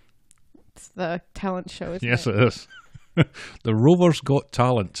is? It's the talent show, isn't it? Yes, it is. The Rovers Got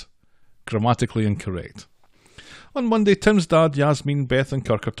Talent. Grammatically incorrect. On Monday, Tim's dad, Yasmin, Beth and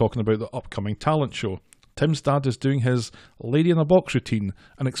Kirk are talking about the upcoming talent show. Tim's dad is doing his lady in a box routine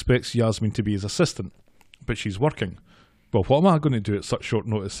and expects Yasmin to be his assistant. But she's working. Well, what am I going to do at such short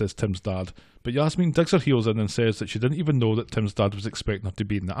notice, says Tim's dad. But Yasmin digs her heels in and says that she didn't even know that Tim's dad was expecting her to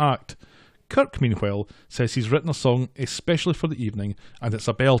be in the act. Kirk, meanwhile, says he's written a song especially for the evening and it's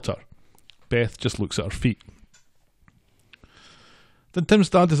a belter. Beth just looks at her feet. Then Tim's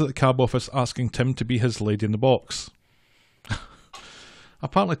dad is at the cab office asking Tim to be his lady in the box.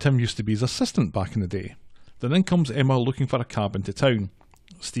 Apparently Tim used to be his assistant back in the day. Then in comes Emma looking for a cab into town.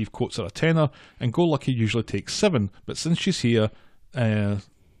 Steve quotes her a tenner, and Go Lucky usually takes 7, but since she's here...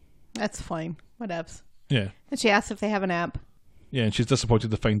 That's fine. Whatevs. Yeah. And she asks if they have an app. Yeah, and she's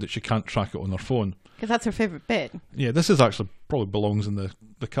disappointed to find that she can't track it on her phone. Because that's her favourite bit. Yeah, this is actually probably belongs in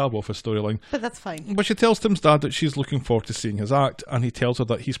the cab office storyline. But that's fine. But she tells Tim's dad that she's looking forward to seeing his act, and he tells her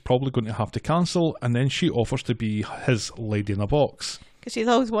that he's probably going to have to cancel, and then she offers to be his lady in a box. Because she's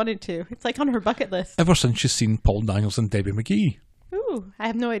always wanted to. It's like on her bucket list. Ever since she's seen Paul Daniels and Debbie McGee. Ooh, I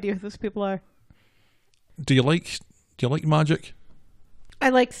have no idea who those people are. Do you like magic? I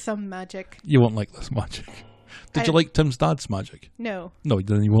like some magic. You won't like this magic. Did you like Tim's dad's magic? No. No,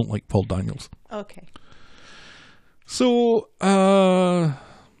 then you won't like Paul Daniels. Okay. So,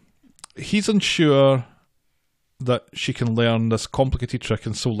 he's unsure that she can learn this complicated trick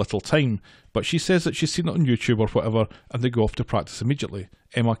in so little time, but she says that she's seen it on YouTube or whatever, and they go off to practice immediately,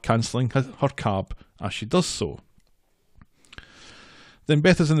 Emma cancelling her cab as she does so. Then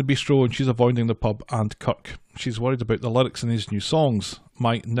Beth is in the bistro and she's avoiding the pub and Kirk. She's worried about the lyrics in his new songs,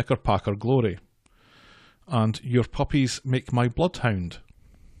 My Knickerpacker Glory, and Your Puppies Make My Bloodhound.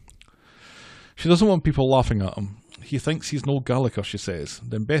 She doesn't want people laughing at him. He thinks he's no Gallagher, she says.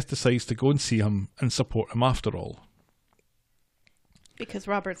 Then Beth decides to go and see him and support him after all. Because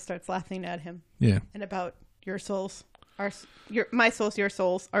Robert starts laughing at him. Yeah. And about your souls. My souls, your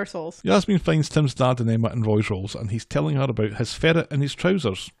souls, our souls. Yasmin finds Tim's dad and Emma in Roy's rolls, and he's telling her about his ferret in his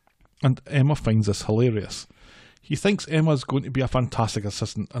trousers. And Emma finds this hilarious. He thinks Emma's going to be a fantastic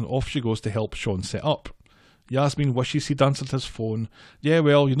assistant, and off she goes to help Sean set up. Yasmin wishes he'd answered his phone. Yeah,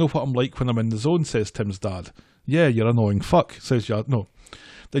 well, you know what I'm like when I'm in the zone, says Tim's dad. Yeah, you're annoying fuck, says No.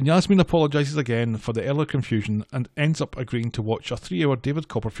 Then Yasmin apologises again for the earlier confusion and ends up agreeing to watch a 3-hour David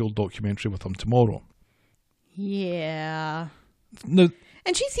Copperfield documentary with him tomorrow. Yeah. Now,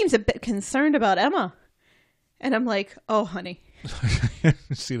 And she seems a bit concerned about Emma. And I'm like, oh, honey.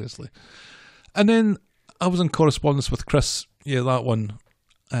 seriously. And then I was in correspondence with Chris, that one,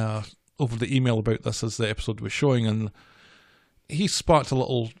 over the email about this as the episode was showing, and he sparked a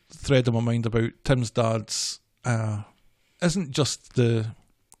little thread in my mind about Tim's dad's isn't just the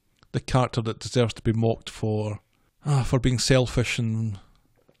character that deserves to be mocked for being selfish, and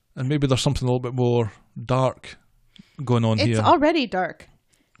maybe there's something a little bit more dark going on here. It's already dark.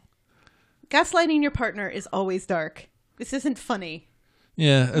 Gaslighting your partner is always dark. This isn't funny.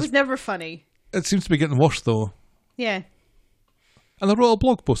 Yeah. It was never funny. It seems to be getting worse, though. Yeah. And I wrote a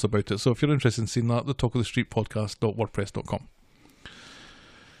blog post about it, so if you're interested in seeing that, the Talk of the Street podcast.wordpress.com.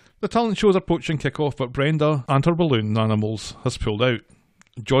 The talent show's approaching kick-off, but Brenda and her balloon animals has pulled out.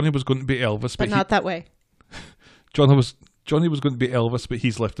 Johnny was going to be Elvis, But not that way. Johnny was going to be Elvis, but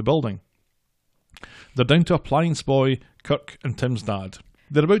he's left the building. They're down to Appliance Boy, Kirk and Tim's dad.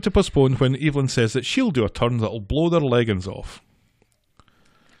 They're about to postpone when Evelyn says that she'll do a turn that'll blow their leggings off.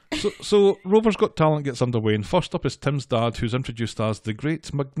 So Rover's Got Talent gets underway, and first up is Tim's dad, who's introduced as the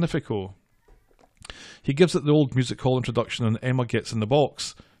Great Magnifico. He gives it the old music hall introduction, and Emma gets in the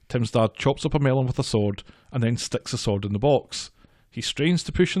box. Tim's dad chops up a melon with a sword, and then sticks the sword in the box. He strains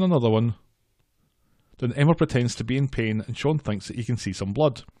to push in another one. Then Emma pretends to be in pain, and Sean thinks that he can see some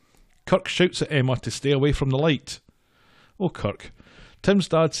blood. Kirk shouts at Emma to stay away from the light. Oh, Kirk. Tim's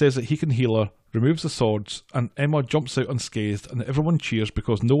dad says that he can heal her, removes the swords, and Emma jumps out unscathed, and everyone cheers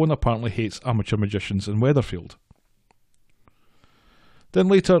because no one apparently hates amateur magicians in Weatherfield. Then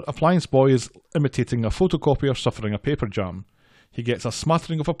later, Appliance Boy is imitating a photocopier suffering a paper jam. He gets a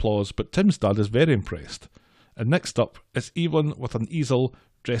smattering of applause, but Tim's dad is very impressed. And next up is Evelyn with an easel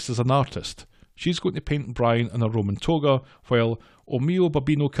dressed as an artist. She's going to paint Brian in a Roman toga, while O Mio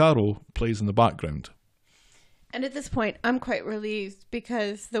Babino Caro plays in the background. And at this point, I'm quite relieved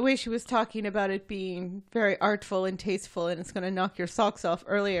because the way she was talking about it being very artful and tasteful and it's going to knock your socks off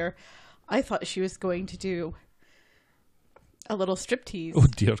earlier, I thought she was going to do a little striptease. Oh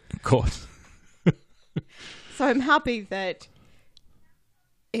dear God. So I'm happy that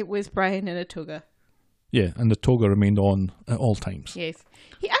it was Brian in a toga. Yeah, and the toga remained on at all times. Yes.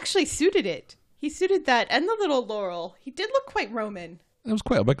 He actually suited it. He suited that and the little laurel. He did look quite Roman. It was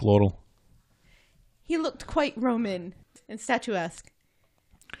quite a big laurel. He looked quite Roman and statuesque.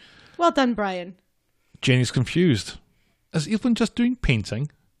 Well done, Brian. Jenny's confused. Is Evelyn just doing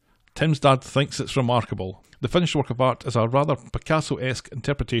painting? Tim's dad thinks it's remarkable. The finished work of art is a rather Picasso-esque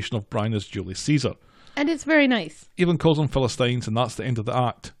interpretation of Brian as Julius Caesar. And it's very nice. Evelyn calls them Philistines, and that's the end of the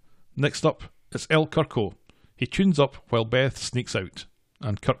act. Next up, it's El Kirko. He tunes up while Beth sneaks out.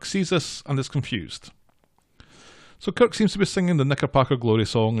 And Kirk sees this and is confused. So Kirk seems to be singing the Knickerpacker Glory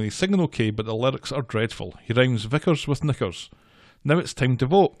song, and he's singing okay, but the lyrics are dreadful. He rhymes Vickers with Knickers. Now it's time to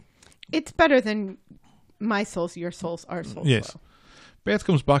vote. It's better than my souls, your souls, our souls. Yes. Well. Beth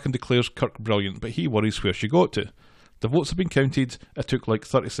comes back and declares Kirk brilliant, but he worries where she got to. The votes have been counted, it took like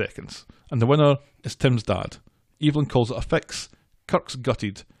 30 seconds. And the winner is Tim's dad. Evelyn calls it a fix. Kirk's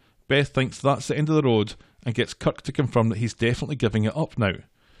gutted. Beth thinks that's the end of the road and gets Kirk to confirm that he's definitely giving it up now.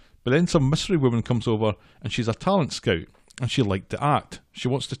 But then some mystery woman comes over and she's a talent scout and she liked the act. She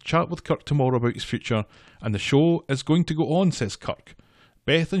wants to chat with Kirk tomorrow about his future and the show is going to go on, says Kirk.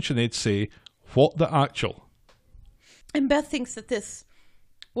 Beth and Sinead say, what the actual? And Beth thinks that this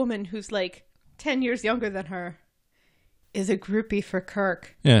woman who's like 10 years younger than her is a groupie for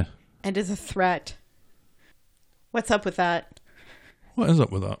Kirk. Yeah. And is a threat. What's up with that? What is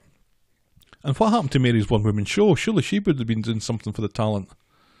up with that? And what happened to Mary's one-woman show? Surely she would have been doing something for the talent.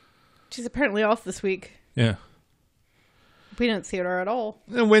 She's apparently off this week. Yeah. We don't see her at all.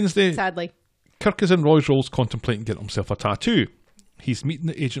 And Wednesday, Sadly. Kirk is in Roy's Rolls contemplating getting himself a tattoo. He's meeting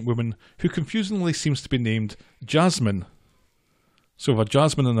the agent woman who confusingly seems to be named Jasmine. So we have a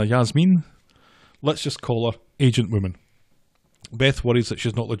Jasmine and a Yasmin. Let's just call her Agent Woman. Beth worries that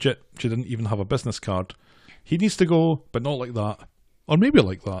she's not legit. She didn't even have a business card. He needs to go, but not like that. Or maybe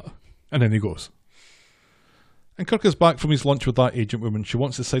like that. And then he goes. And Kirk is back from his lunch with that agent woman. She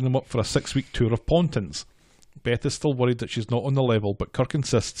wants to sign him up for a 6-week tour of Pontins. Beth is still worried that she's not on the level, but Kirk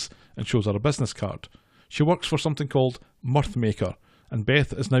insists and shows her a business card. She works for something called Mirth Maker, and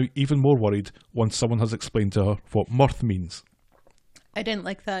Beth is now even more worried once someone has explained to her what mirth means. I didn't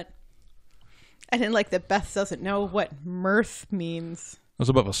like that. I didn't like that Beth doesn't know what mirth means. That's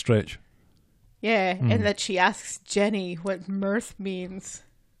a bit of a stretch. Yeah, and that she asks Jenny what mirth means.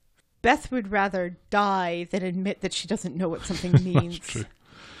 Beth would rather die than admit that she doesn't know what something means. That's true.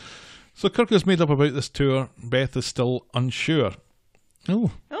 So Kirk is made up about this tour. Beth is still unsure.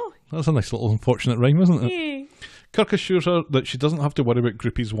 Oh, that's a nice little unfortunate rhyme, isn't it? Yeah. Kirk assures her that she doesn't have to worry about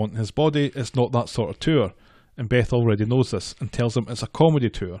groupies wanting his body. It's not that sort of tour. And Beth already knows this and tells him it's a comedy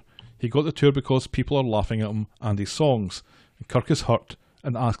tour. He got the tour because people are laughing at him and his songs. And Kirk is hurt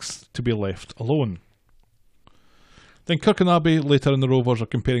and asks to be left alone. Then Kirk and Abby later in the Rovers are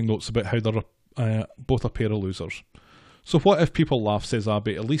comparing notes about how they're both a pair of losers. So what if people laugh, says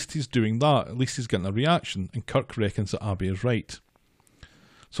Abby. At least he's doing that. At least he's getting a reaction. And Kirk reckons that Abby is right.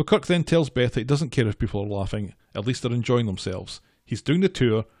 So Kirk then tells Beth that he doesn't care if people are laughing. At least they're enjoying themselves. He's doing the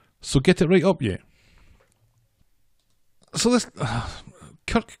tour, so get it right up, yeah. So this...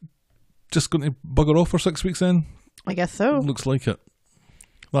 Kirk just going to bugger off for 6 weeks then? I guess so. Looks like it.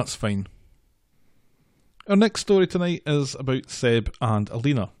 That's fine. Our next story tonight is about Seb and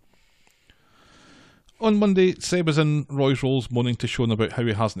Alina. On Monday, Seb is in Roy's Rolls moaning to Shona about how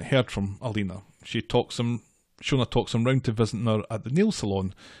he hasn't heard from Alina. Shona talks him round to visiting her at the nail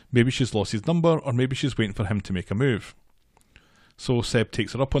salon. Maybe she's lost his number, or maybe she's waiting for him to make a move. So Seb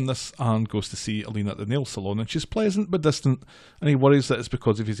takes her up on this and goes to see Alina at the nail salon, and she's pleasant but distant, and he worries that it's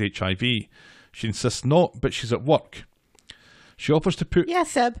because of his HIV. She insists not, but she's at work. She offers to put... Yeah,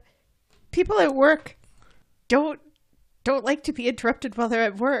 Seb. People at work don't like to be interrupted while they're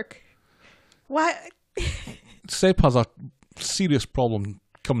at work. Why? Seb has a serious problem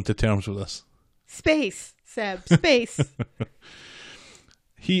coming to terms with this. Space, Seb. Space.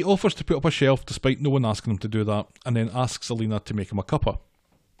 He offers to put up a shelf despite no one asking him to do that, and then asks Alina to make him a cuppa.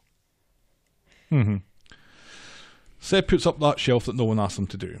 Seb puts up that shelf that no one asked him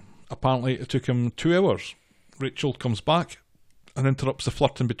to do. Apparently it took him 2 hours. Rachel comes back and interrupts the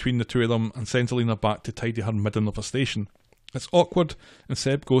flirting between the two of them and sends Alina back to tidy her midden of a station. It's awkward, and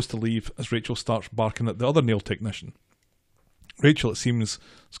Seb goes to leave as Rachel starts barking at the other nail technician. Rachel, it seems,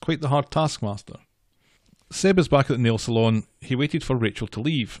 is quite the hard taskmaster. Seb is back at the nail salon. He waited for Rachel to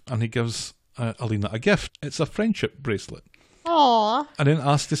leave, and he gives Alina a gift. It's a friendship bracelet. Aww. And then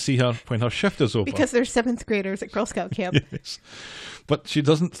asks to see her when her shift is over. Because they're 7th graders at Girl Scout camp. Yes. But she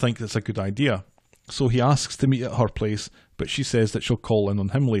doesn't think it's a good idea. So he asks to meet at her place, but she says that she'll call in on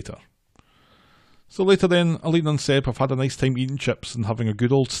him later. So later then, Alina and Seb have had a nice time eating chips and having a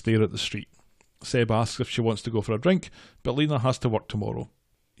good old stare at the street. Seb asks if she wants to go for a drink, but Alina has to work tomorrow.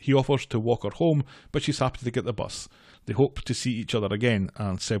 He offers to walk her home, but she's happy to get the bus. They hope to see each other again,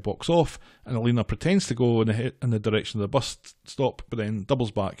 and Seb walks off, and Alina pretends to go in the direction of the bus stop, but then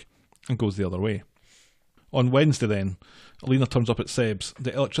doubles back and goes the other way. On Wednesday then, Alina turns up at Seb's.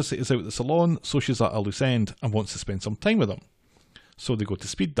 The electricity is out at the salon, so she's at a loose end and wants to spend some time with him. So they go to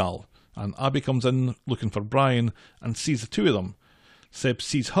speed dial, and Abby comes in looking for Brian and sees the two of them. Seb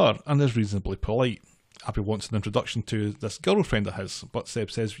sees her and is reasonably polite. Abby wants an introduction to this girlfriend of his, but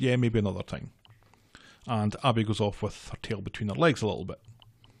Seb says, yeah, maybe another time. And Abby goes off with her tail between her legs a little bit.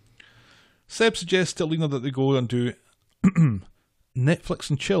 Seb suggests to Alina that they go and do Netflix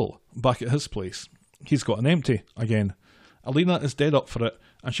and chill back at his place. He's got an empty again. Alina is dead up for it,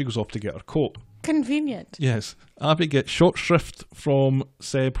 and she goes off to get her coat. Convenient. Yes. Abby gets short shrift from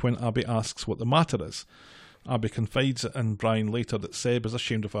Seb when Abby asks what the matter is. Abby confides in Brian later that Seb is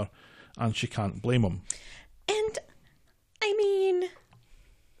ashamed of her, and she can't blame him. And, I mean,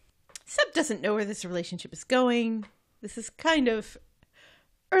 Seb doesn't know where this relationship is going. This is kind of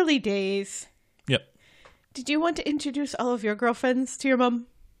early days. Yep. Did you want to introduce all of your girlfriends to your mum?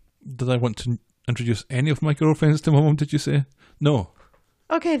 Did I want to introduce any of my girlfriends to my mum, did you say? No.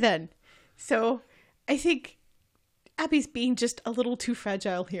 Okay, then. So, I think Abby's being just a little too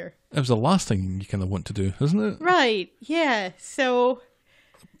fragile here. It was the last thing you kind of want to do, isn't it? Right, yeah. So...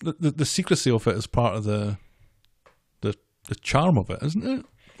 The secrecy of it is part of the charm of it, isn't it?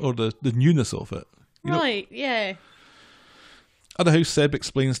 Or the newness of it. Right, yeah. At the house, Seb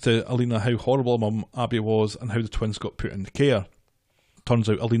explains to Alina how horrible a mum Abby was and how the twins got put into care. Turns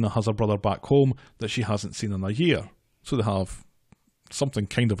out Alina has a brother back home that she hasn't seen in a year. So they have something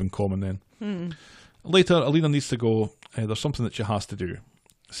kind of in common then. Later, Alina needs to go. There's something that she has to do.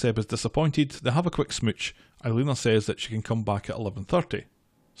 Seb is disappointed. They have a quick smooch. Alina says that she can come back at 11:30.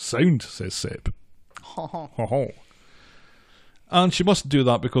 Sound, says Seb. And she must do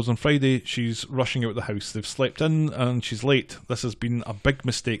that because on Friday she's rushing out of the house. They've slept in and she's late. This has been a big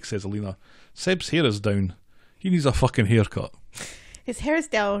mistake, says Alina. Seb's hair is down. He needs a fucking haircut. His hair is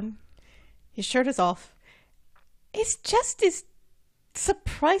down. His shirt is off. His chest is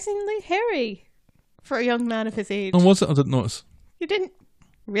surprisingly hairy for a young man of his age. And was it? I didn't notice. You didn't?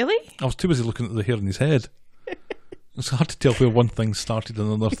 Really? I was too busy looking at the hair in his head. It's hard to tell where one thing started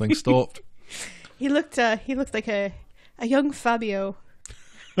and another thing stopped. He looked like a young Fabio.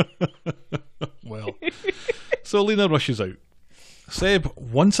 Well, so Alina rushes out. Seb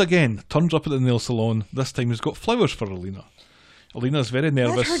once again turns up at the nail salon. This time he's got flowers for Alina. Alina is very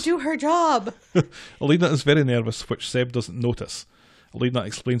nervous. Let her do her job. Alina is very nervous, which Seb doesn't notice. Alina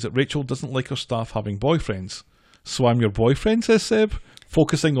explains that Rachel doesn't like her staff having boyfriends. So I'm your boyfriend, says Seb,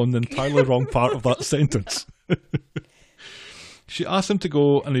 focusing on the entirely wrong part of that sentence. She asks him to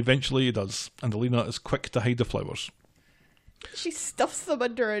go, and eventually he does, and Alina is quick to hide the flowers. She stuffs them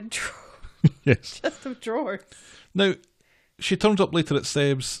under a Yes. chest of drawers. Now, she turns up later at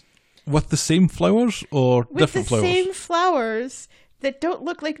Seb's with the same flowers or With different the flowers? same flowers that don't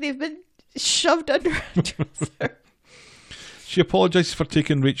look like they've been shoved under a dresser. She apologises for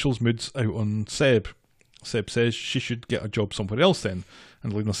taking Rachel's moods out on Seb. Seb says she should get a job somewhere else then,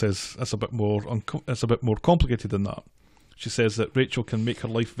 and Lena says it's a bit more complicated than that. She says that Rachel can make her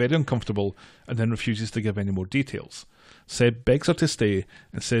life very uncomfortable and then refuses to give any more details. Seb begs her to stay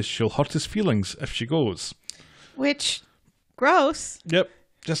and says she'll hurt his feelings if she goes. Which, gross. Yep,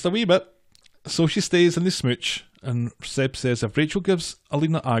 just a wee bit. So she stays in the smooch, and Seb says if Rachel gives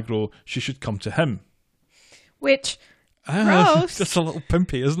Alina aggro, she should come to him. Which, gross. Just a little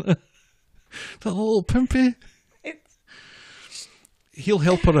pimpy, isn't it? That little pimpy. He'll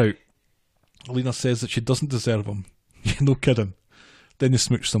help her out. Alina says that she doesn't deserve him. No kidding. Then they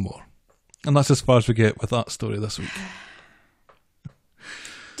smooch some more. And that's as far as we get with that story this week.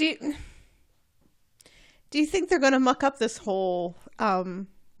 Do you think they're going to muck up this whole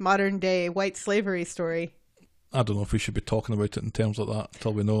modern day white slavery story? I don't know if we should be talking about it in terms like that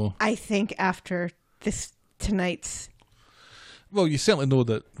until we know. I think after tonight's... Well, you certainly know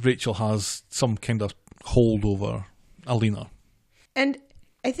that Rachel has some kind of hold over Alina. And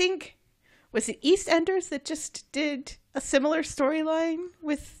I think, was it EastEnders that just did a similar storyline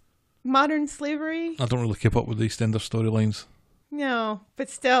with modern slavery? I don't really keep up with the EastEnders storylines. No, but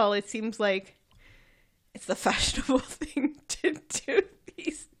still, it seems like it's the fashionable thing to do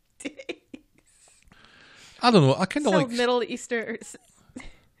these days. I don't know. I kind of Sell like Middle Eastern,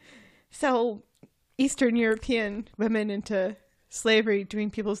 sell Eastern European women into slavery doing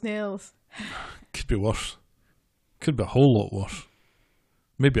people's nails. Could be worse. Could be a whole lot worse.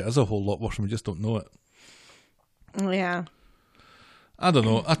 Maybe it is a whole lot worse and we just don't know it. Yeah. I don't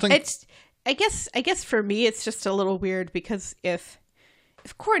know. I think It's I guess for me it's just a little weird because if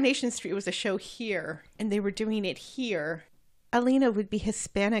Coronation Street was a show here and they were doing it here, Alina would be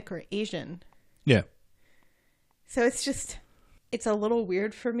Hispanic or Asian. yeah. So it's a little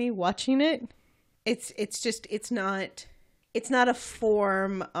weird for me watching it. It's not a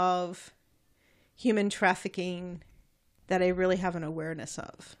form of human trafficking that I really have an awareness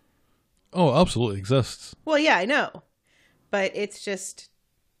of. Oh, it absolutely exists. Well, yeah, I know. But it's just,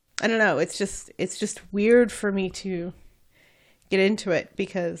 I don't know. It's just weird for me to get into it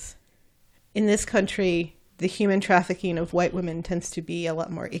because in this country, the human trafficking of white women tends to be a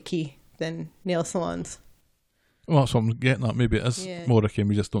lot more icky than nail salons. Well, that's what I'm getting at. Maybe it is more icky and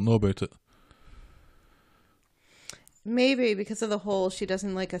we just don't know about it. Maybe because of the whole she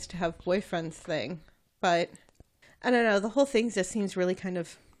doesn't like us to have boyfriends thing. But I don't know. The whole thing just seems really kind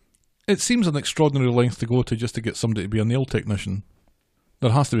of... It seems an extraordinary length to go to just to get somebody to be a nail technician.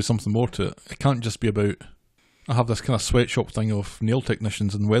 There has to be something more to it. It can't just be about, I have this kind of sweatshop thing of nail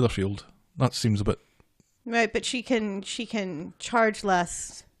technicians in Weatherfield. That seems a bit... Right, but she can charge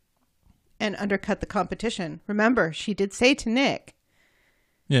less and undercut the competition. Remember, she did say to Nick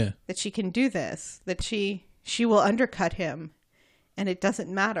that she can do this, that she will undercut him, and it doesn't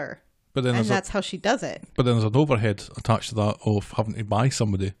matter. But then that's how she does it. But then there's an overhead attached to that of having to buy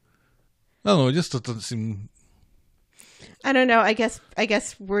somebody. I don't know, it just doesn't seem... I don't know, I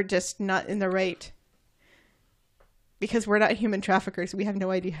guess we're just not in the right... Because we're not human traffickers, we have no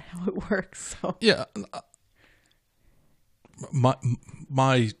idea how it works. So Yeah. My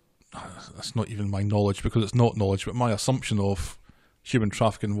that's not even my knowledge because it's not knowledge, but my assumption of human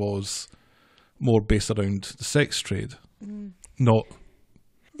trafficking was more based around the sex trade. Not...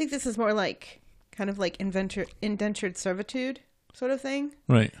 I think this is more like kind of like indentured servitude sort of thing.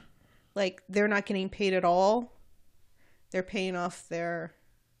 Right. Like they're not getting paid at all. They're paying off their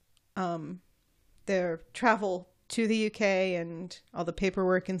travel to the UK and all the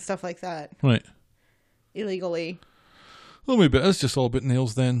paperwork and stuff like that. Right. Illegally. Well, maybe it is just all about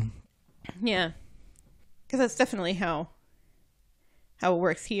nails then. Yeah. Because that's definitely how it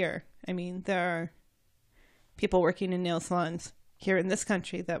works here. I mean, there are people working in nail salons here in this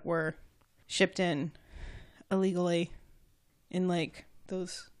country that were shipped in illegally in like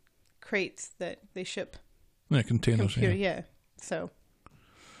those crates that they ship. Yeah, containers. Yeah. So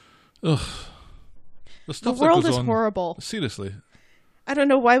Ugh. The stuff the world that goes is on, horrible. Seriously. I don't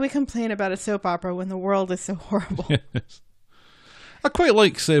know why we complain about a soap opera when the world is so horrible. Yes. I quite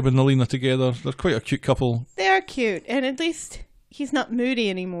like Seb and Alina together. They're quite a cute couple. They are cute, and at least he's not moody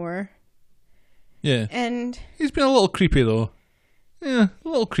anymore. Yeah. And He's been a little creepy, though. Yeah, a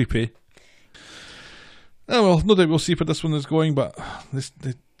little creepy. Oh, well, no doubt we'll see where this one is going, but they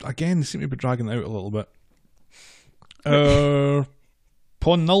seem to be dragging it out a little bit. Our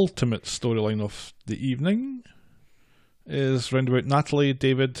penultimate storyline of the evening is round about Natalie,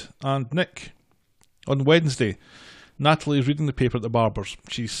 David, and Nick. On Wednesday, Natalie is reading the paper at the barber's.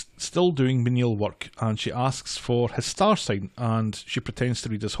 She's still doing menial work, and she asks for his star sign, and she pretends to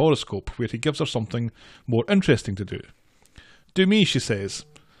read his horoscope, where he gives her something more interesting to do. Do me, she says.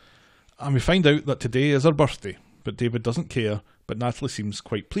 And we find out that today is her birthday, but David doesn't care, but Natalie seems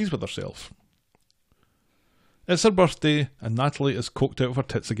quite pleased with herself. It's her birthday, and Natalie is coked out of her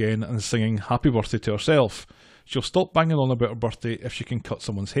tits again and is singing happy birthday to herself. She'll stop banging on about her birthday if she can cut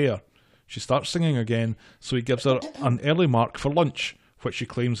someone's hair. She starts singing again, so he gives her an early mark for lunch, which she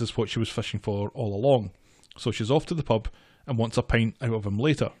claims is what she was fishing for all along. So she's off to the pub and wants a pint out of him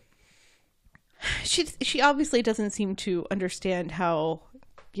later. she obviously doesn't seem to understand how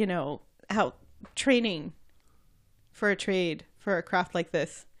training for a trade, for a craft like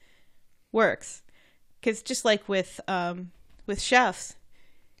this, works. Because just like with chefs,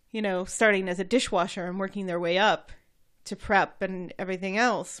 starting as a dishwasher and working their way up to prep and everything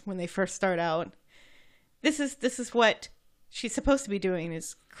else when they first start out, this is what she's supposed to be doing,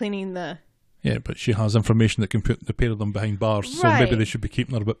 is cleaning the... Yeah, but she has information that can put the pair of them behind bars, so maybe they should be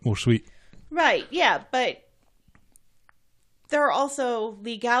keeping her a bit more sweet. Right, yeah, but there are also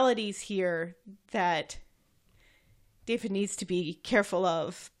legalities here that David needs to be careful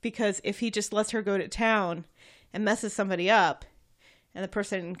of, because if he just lets her go to town and messes somebody up, and the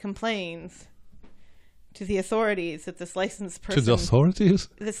person complains to the authorities that this licensed person... To the authorities?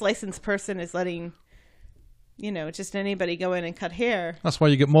 This licensed person is letting, just anybody go in and cut hair. That's why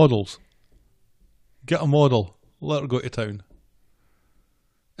you get models. Get a model. Let her go to town.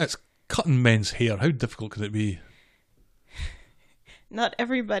 It's cutting men's hair. How difficult could it be? Not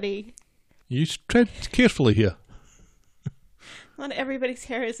everybody. You tread carefully here. Not everybody's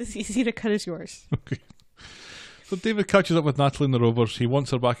hair is as easy to cut as yours. Okay. So David catches up with Natalie and the Rovers. He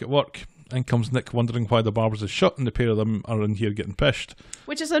wants her back at work. In comes Nick, wondering why the barber's is shut and the pair of them are in here getting pished.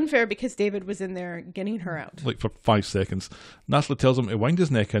 Which is unfair, because David was in there getting her out. Like for 5 seconds. Natalie tells him to wind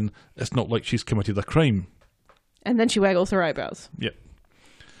his neck in. It's not like she's committed a crime. And then she waggles her eyebrows. Yep.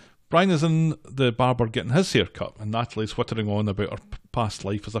 Brian is in the barber getting his hair cut, and Natalie's whittering on about her past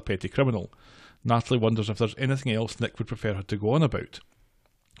life as a petty criminal. Natalie wonders if there's anything else Nick would prefer her to go on about,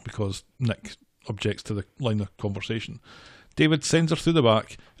 because Nick objects to the line of conversation. David sends her through the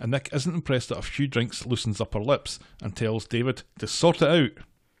back, and Nick isn't impressed that a few drinks loosens up her lips and tells David to sort it out.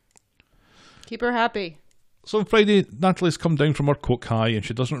 Keep her happy. So on Friday, Natalie's come down from her coke high and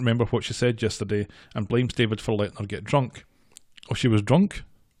she doesn't remember what she said yesterday and blames David for letting her get drunk. Oh, she was drunk?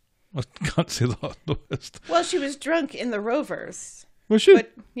 I can't say that, I noticed. Well, she was drunk in the Rovers. Was she?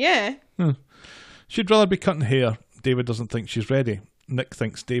 But, yeah. She'd rather be cutting hair. David doesn't think she's ready. Nick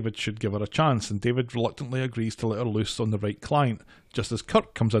thinks David should give her a chance, and David reluctantly agrees to let her loose on the right client, just as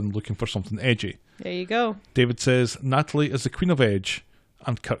Kirk comes in looking for something edgy. There you go. David says Natalie is the queen of edge,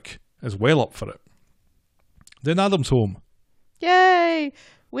 and Kirk is well up for it. Then Adam's home. Yay!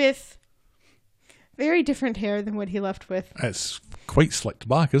 With very different hair than what he left with. It's quite slicked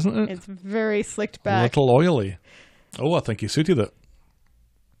back, isn't it? It's very slicked back. A little oily. Oh, I think he suited it.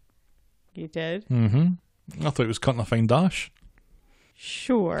 You did? Mm-hmm. I thought he was cutting a fine dash.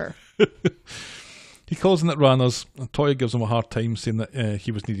 Sure. He calls in at Rana's, and Toya gives him a hard time, saying that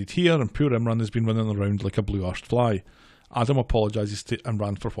he was needed here, and poor Imran has been running around like a blue-arsed fly. Adam apologises to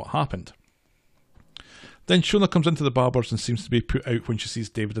Imran for what happened. Then Shona comes into the barber's and seems to be put out when she sees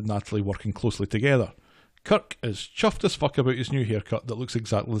David and Natalie working closely together. Kirk is chuffed as fuck about his new haircut that looks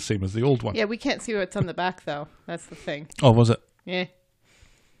exactly the same as the old one. Yeah, we can't see what's on the back, though. That's the thing. Oh, was it? Yeah.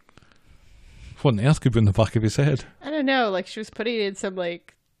 What on earth could be in the back of his head? I don't know. Like, she was putting in some,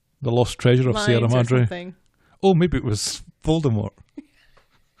 like... The lost treasure of Sierra Madre. Oh, maybe it was Voldemort.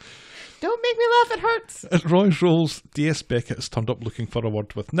 Don't make me laugh, it hurts. At Roy's Rolls, D.S. Beckett has turned up looking for a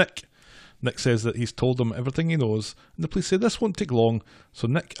word with Nick. Nick says that he's told them everything he knows, and the police say this won't take long, so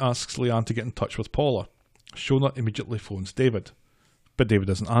Nick asks Leanne to get in touch with Paula. Shona immediately phones David, but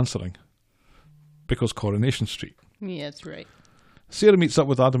David isn't answering. Because Coronation Street. Yeah, that's right. Sarah meets up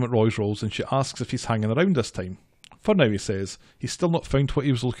with Adam at Roy's Rolls and she asks if he's hanging around this time. For now, he says, he's still not found what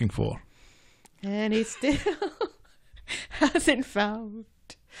he was looking for. And he still hasn't found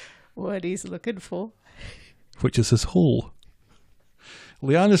what he's looking for. Which is his hole.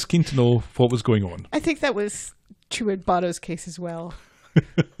 Leanne is keen to know what was going on. I think that was true in Bono's case as well.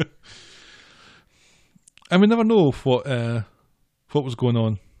 And we never know what was going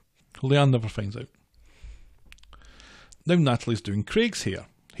on. Leanne never finds out. Now Natalie's doing Craig's hair.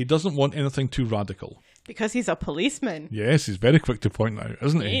 He doesn't want anything too radical. Because he's a policeman. Yes, he's very quick to point that out,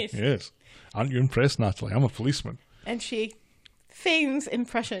 isn't he? Yes. Yes. Aren't you impressed, Natalie? I'm a policeman. And she feigns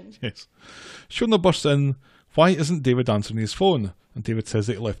impression. Yes. Shona bursts in, why isn't David answering his phone? And David says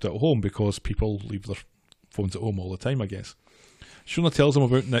that he left it at home because people leave their phones at home all the time, I guess. Shona tells him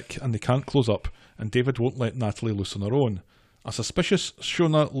about Nick and they can't close up, and David won't let Natalie loose on her own. A suspicious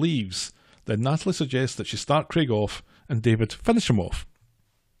Shona leaves. Then Natalie suggests that she start Craig off and David finish him off.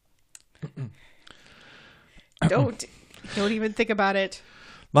 Don't even think about it.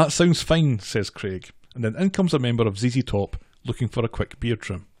 That sounds fine, says Craig. And then in comes a member of ZZ Top looking for a quick beard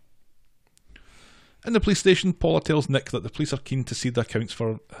trim. In the police station, Paula tells Nick that the police are keen to see the accounts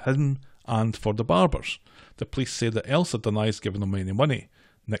for him and for the barbers. The police say that Elsa denies giving them any money.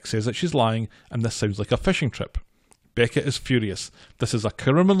 Nick says that she's lying, and this sounds like a fishing trip. Becca is furious. This is a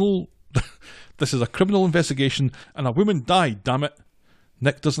criminal investigation, and a woman died, damn it.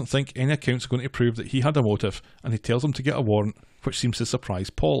 Nick doesn't think any accounts are going to prove that he had a motive, and he tells him to get a warrant, which seems to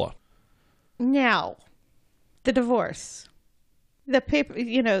surprise Paula. Now, the divorce. The paper,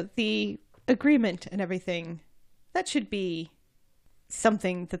 the agreement and everything. That should be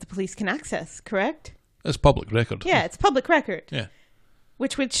something that the police can access, correct? It's public record. Yeah, it's public record. Yeah.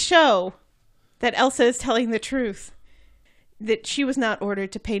 Which would show that Elsa is telling the truth, that she was not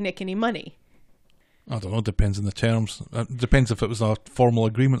ordered to pay Nick any money. I don't know, it depends on the terms. It depends if it was a formal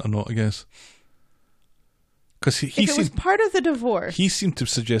agreement or not, I guess. Because if it was part of the divorce. He seemed to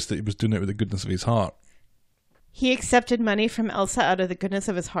suggest that he was doing it with the goodness of his heart. He accepted money from Elsa out of the goodness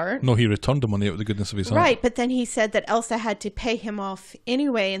of his heart? No, he returned the money out of the goodness of his heart. Right, but then he said that Elsa had to pay him off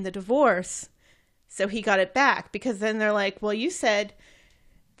anyway in the divorce, so he got it back. Because then they're like, well, you said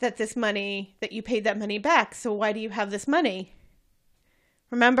that that you paid that money back, so why do you have this money?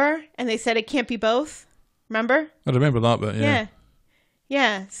 Remember? And they said it can't be both. Remember? I remember that bit, yeah.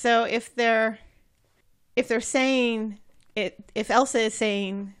 Yeah, so if they're saying it, if Elsa is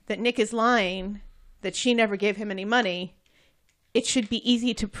saying that Nick is lying, that she never gave him any money, it should be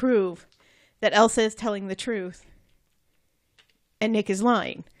easy to prove that Elsa is telling the truth and Nick is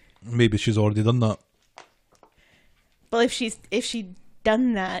lying. Maybe she's already done that. Well, if she'd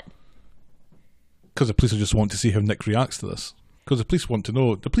done that, because the police just want to see how Nick reacts to this. Because the police want to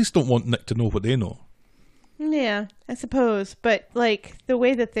know. The police don't want Nick to know what they know. Yeah, I suppose. But the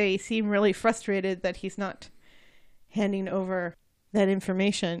way that they seem really frustrated that he's not handing over that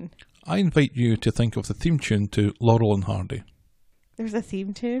information. I invite you to think of the theme tune to Laurel and Hardy. There's a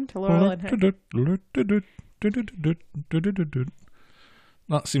theme tune to Laurel and Hardy.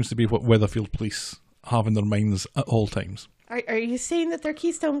 That seems to be what Weatherfield police have in their minds at all times. Are you saying that they're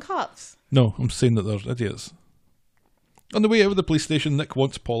Keystone Cops? No, I'm saying that they're idiots. On the way out of the police station, Nick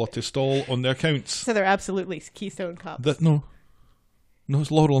wants Paula to stall on the accounts. So they're absolutely Keystone Cops. No,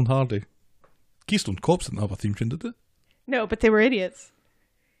 it's Laurel and Hardy. Keystone Cops didn't have a theme tune, did they? No, but they were idiots.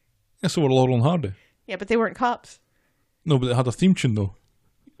 Yeah, so were Laurel and Hardy. Yeah, but they weren't cops. No, but they had a theme tune, though.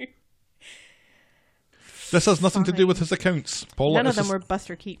 This has nothing to do with his accounts. None of them were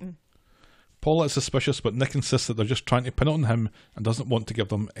Buster Keaton. Paula is suspicious, but Nick insists that they're just trying to pin it on him and doesn't want to give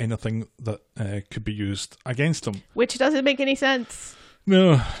them anything that could be used against him. Which doesn't make any sense.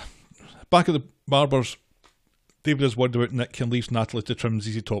 No. Back at the barber's, David is worried about Nick and leaves Natalie to trim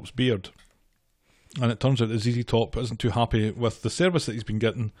ZZ Top's beard. And it turns out that ZZ Top isn't too happy with the service that he's been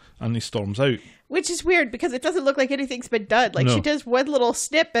getting, and he storms out. Which is weird, because it doesn't look like anything's been done. No. She does one little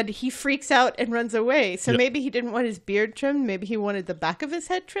snip, and he freaks out and runs away. So maybe he didn't want his beard trimmed. Maybe he wanted the back of his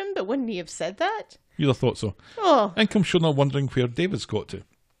head trimmed, but wouldn't he have said that? You'd have thought so. Oh. In comes Shona wondering where David's got to.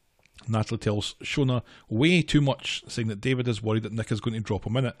 Natalie tells Shona way too much, saying that David is worried that Nick is going to drop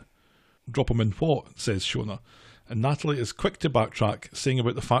him in it. Drop him in what? Says Shona. And Natalie is quick to backtrack, saying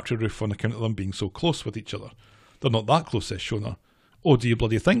about the factory roof on account of them being so close with each other. They're not that close, says Shona. Oh, do you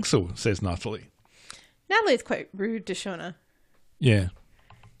bloody think so? Says Natalie. Natalie's quite rude to Shona. Yeah.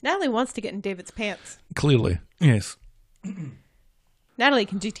 Natalie wants to get in David's pants. Clearly, yes. Natalie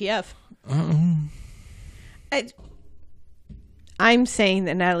can GTF. I'm saying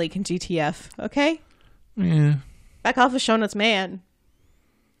that Natalie can GTF, okay? Yeah. Back off of Shona's man.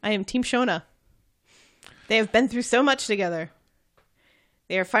 I am Team Shona. They have been through so much together.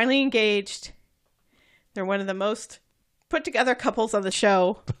 They are finally engaged. They're one of the most put together couples on the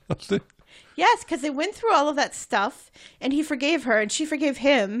show. Yes, because they went through all of that stuff, and he forgave her, and she forgave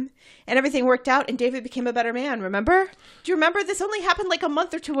him, and everything worked out, and David became a better man, remember? Do you remember? This only happened like a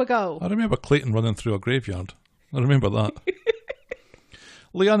month or two ago. I remember Clayton running through a graveyard. I remember that.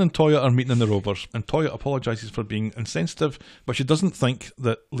 Leanne and Toya are meeting in the Rovers, and Toya apologises for being insensitive, but she doesn't think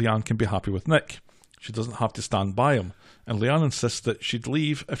that Leanne can be happy with Nick. She doesn't have to stand by him, and Leanne insists that she'd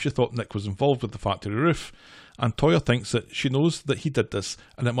leave if she thought Nick was involved with the factory roof, and Toya thinks that she knows that he did this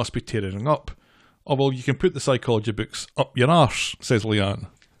and it must be tearing up. Oh, well, you can put the psychology books up your arse, says Leanne.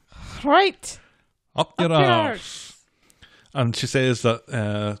 Right. Up your arse. And she says that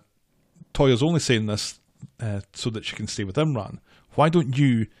Toya's only saying this so that she can stay with Imran. Why don't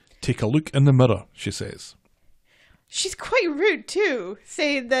you take a look in the mirror, she says. She's quite rude, too,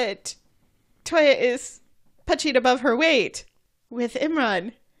 saying that Toya is punching above her weight with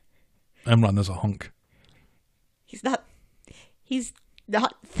Imran. Imran is a hunk. He's not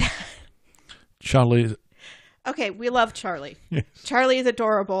Charlie. Okay, we love Charlie. Yes. Charlie is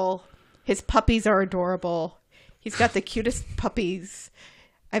adorable. His puppies are adorable. He's got the cutest puppies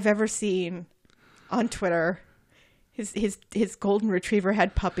I've ever seen on Twitter. His golden retriever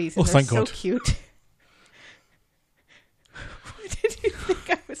had puppies, and they're so cute. What did you think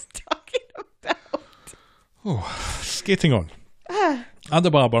I was talking about? Oh, skating on. At the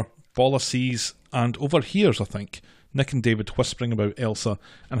barber, Paula sees and overhears, I think, Nick and David whispering about Elsa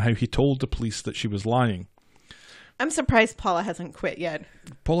and how he told the police that she was lying. I'm surprised Paula hasn't quit yet.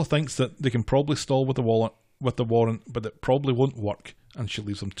 Paula thinks that they can probably stall with the warrant, but it probably won't work, and she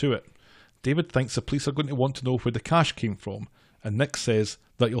leaves them to it. David thinks the police are going to want to know where the cash came from, and Nick says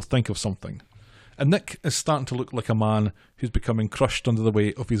that you'll think of something. And Nick is starting to look like a man who's becoming crushed under the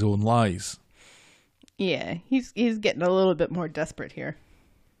weight of his own lies. Yeah, he's getting a little bit more desperate here.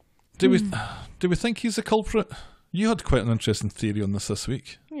 Do we think he's the culprit? You had quite an interesting theory on this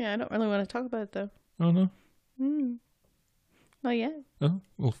week. Yeah, I don't really want to talk about it, though. Oh, no? Not yet. Oh,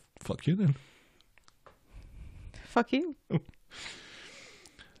 well, fuck you then. Fuck you.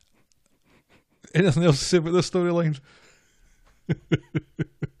 Anything else to say about this storyline?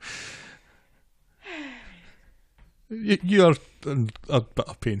 you are in a bit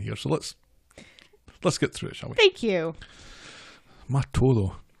of pain here, so let's get through it, shall we? Thank you. My toe,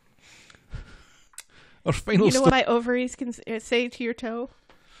 though. Our final. You know what my ovaries can say to your toe?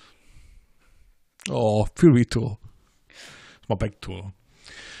 Oh, poor wee toe. It's my big toe.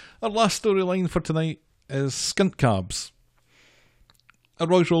 Our last storyline for tonight is skint cabs. At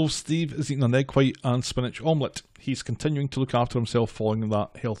Roy's Rolls, Steve is eating an egg white and spinach omelette. He's continuing to look after himself following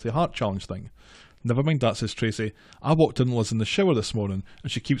that healthy heart challenge thing. Never mind that, says Tracy. I walked in Liz in the shower this morning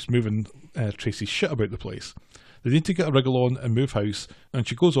and she keeps moving Tracy's shit about the place. They need to get a wriggle on and move house, and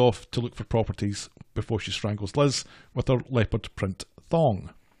she goes off to look for properties before she strangles Liz with her leopard print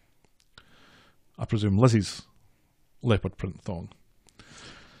thong. I presume Lizzie's leopard print thong.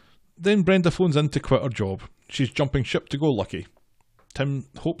 Then Brenda phones in to quit her job. She's jumping ship to go Lucky. Tim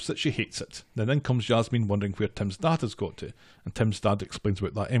hopes that she hates it. Then in comes Yasmin wondering where Tim's dad has got to, and Tim's dad explains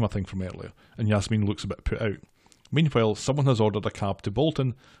about that Emma thing from earlier, and Yasmin looks a bit put out. Meanwhile, someone has ordered a cab to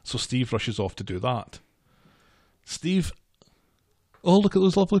Bolton, so Steve rushes off to do that. Steve... Oh, look at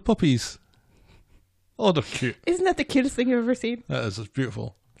those lovely puppies. Oh, they're cute. Isn't that the cutest thing you've ever seen? It is, it's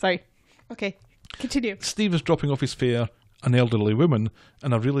beautiful. Sorry. Okay, continue. Steve is dropping off his fare, an elderly woman,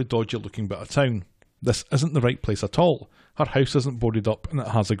 in a really dodgy looking bit of town. This isn't the right place at all. Her house isn't boarded up and it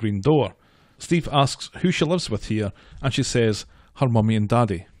has a green door. Steve asks who she lives with here, and she says her mummy and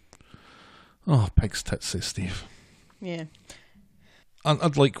daddy. Oh, pig's tits, says Steve. Yeah.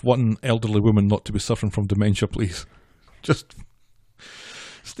 I'd like one elderly woman not to be suffering from dementia, please. Just...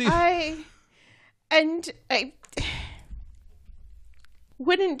 Steve...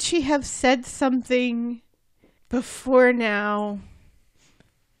 Wouldn't she have said something before now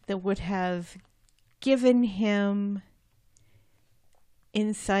that would have given him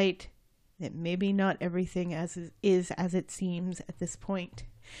insight that maybe not everything is as it seems at this point?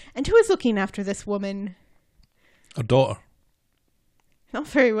 And who is looking after this woman? Her daughter. Not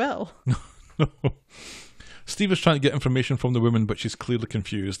very well. No. Steve is trying to get information from the woman, but she's clearly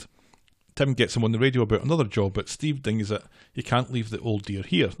confused. Tim gets him on the radio about another job, but Steve dinges it. He can't leave the old dear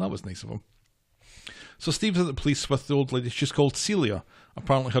here. That was nice of him. So Steve's at the police with the old lady. She's called Celia.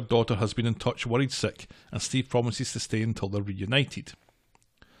 Apparently her daughter has been in touch, worried sick, and Steve promises to stay until they're reunited.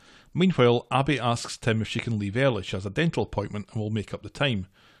 Meanwhile, Abby asks Tim if she can leave early. She has a dental appointment and will make up the time.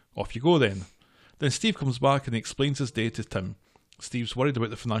 Off you go then. Then Steve comes back and he explains his day to Tim. Steve's worried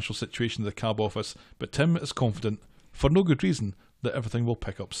about the financial situation of the cab office, but Tim is confident, for no good reason, that everything will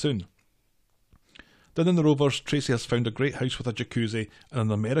pick up soon. Down in the Rovers, Tracy has found a great house with a jacuzzi and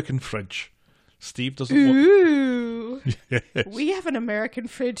an American fridge. Steve doesn't want... Ooh. Yes. We have an American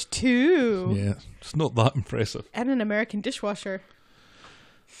fridge too. Yeah, it's not that impressive. And an American dishwasher.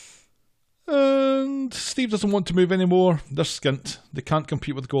 And Steve doesn't want to move anymore. They're skint. They can't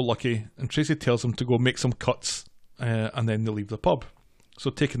compete with Go Lucky. And Tracy tells him to go make some cuts. And then they leave the pub. So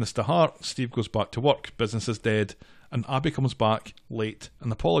taking this to heart, Steve goes back to work. Business is dead. And Abby comes back late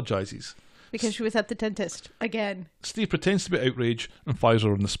and apologises. Because she was at the dentist again. Steve pretends to be outraged and fires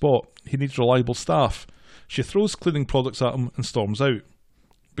her on the spot. He needs reliable staff. She throws cleaning products at him and storms out.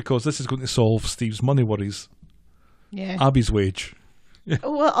 Because this is going to solve Steve's money worries. Yeah. Abby's wage.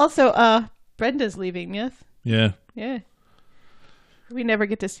 Well, also, Brenda's leaving, yes? Yeah. Yeah. We never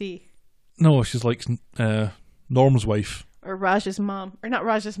get to see. No, she's like Norm's wife. Or Raj's mom. Or not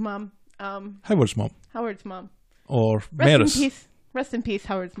Raj's mom. Howard's mom. Howard's mom. Or Rest in Maris. peace. Rest in peace,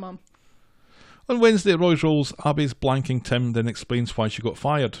 Howard's mom. On Wednesday at Roy's Rolls, Abby's blanking Tim, then explains why she got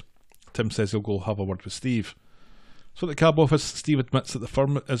fired. Tim says he'll go have a word with Steve. So at the cab office, Steve admits that the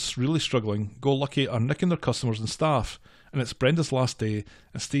firm is really struggling. Go Lucky are nicking their customers and staff, and it's Brenda's last day,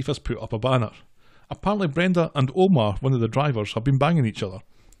 and Steve has put up a banner. Apparently Brenda and Omar, one of the drivers, have been banging each other.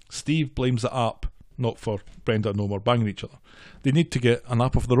 Steve blames the app, not for Brenda and Omar banging each other. They need to get an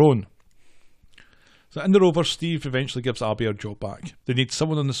app of their own. So in the Rover, Steve eventually gives Abby her job back. They need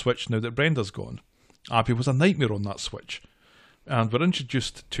someone on the Switch now that Brenda's gone. Abby was a nightmare on that Switch. And we're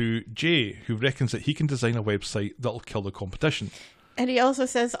introduced to Jay, who reckons that he can design a website that'll kill the competition. And he also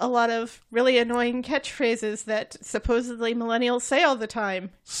says a lot of really annoying catchphrases that supposedly millennials say all the time.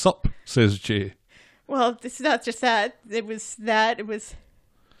 Sup, says Jay. Well, it's not just that. It was that. It was...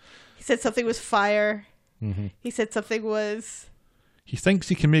 He said something was fire. Mm-hmm. He said something was... He thinks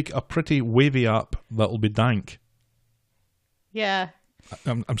he can make a pretty wavy app that'll be dank. Yeah.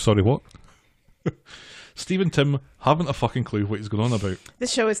 I'm sorry, what? Steve and Tim haven't a fucking clue what he's going on about.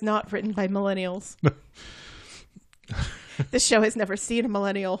 This show is not written by millennials. This show has never seen a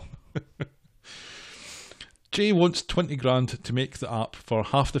millennial. Jay wants 20 grand to make the app for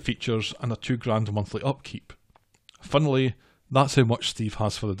half the features and a $2,000 monthly upkeep. Funnily, that's how much Steve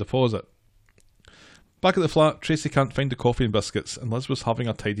has for the deposit. Back at the flat, Tracy can't find the coffee and biscuits, and Liz was having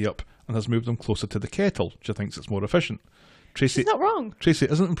a tidy up and has moved them closer to the kettle. She thinks it's more efficient. She's not wrong. Tracy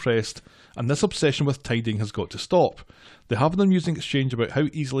isn't impressed, and this obsession with tidying has got to stop. They have an amusing exchange about how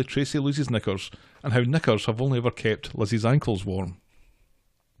easily Tracy loses knickers, and how knickers have only ever kept Lizzie's ankles warm.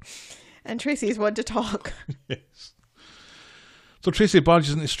 And Tracy's one to talk. Yes. So Tracy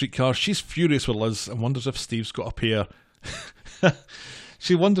barges into the streetcar. She's furious with Liz and wonders if Steve's got a pair.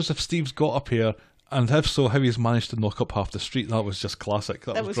 She wonders if Steve's got a pair, and if so, how he's managed to knock up half the street. That was just classic.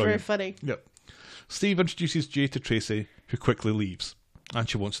 That was very brilliant. funny. Yep. Steve introduces Jay to Tracy, who quickly leaves, and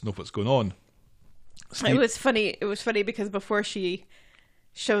she wants to know what's going on. It was funny. It was funny because before she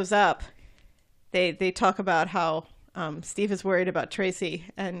shows up, they talk about how Steve is worried about Tracy,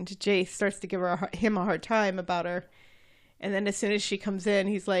 and Jay starts to give him a hard time about her. And then as soon as she comes in,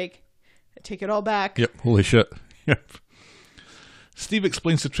 he's like, I take it all back. Yep, holy shit. Yep. Steve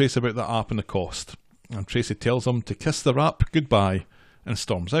explains to Tracy about the app and the cost, and Tracy tells him to kiss the app goodbye and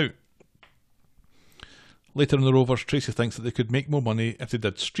storms out. Later in the Rovers, Tracy thinks that they could make more money if they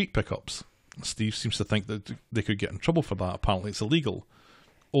did street pickups. Steve seems to think that they could get in trouble for that. Apparently it's illegal.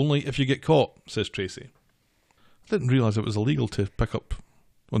 Only if you get caught, says Tracy. I didn't realise it was illegal to pick up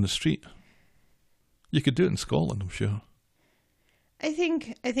on the street. You could do it in Scotland, I'm sure. I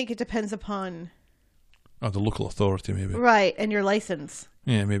think it depends upon... Oh, the local authority, maybe. Right, and your license.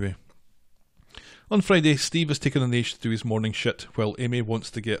 Yeah, maybe. On Friday, Steve has taken an age to do his morning shit while Amy wants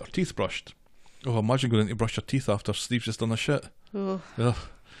to get her teeth brushed. Oh, imagine going in to brush your teeth after Steve's just done a shit. Ugh. Ugh.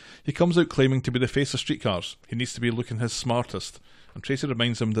 He comes out claiming to be the face of streetcars. He needs to be looking his smartest. And Tracy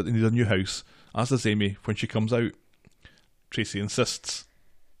reminds him that they need a new house, as does Amy when she comes out. Tracy insists.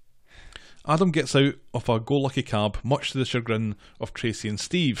 Adam gets out of a Go Lucky cab, much to the chagrin of Tracy and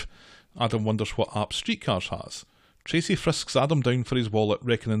Steve. Adam wonders what app Streetcars has. Tracy frisks Adam down for his wallet,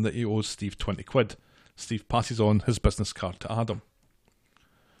 reckoning that he owes Steve 20 quid. Steve passes on his business card to Adam.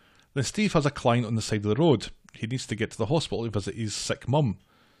 Then Steve has a client on the side of the road. He needs to get to the hospital to visit his sick mum.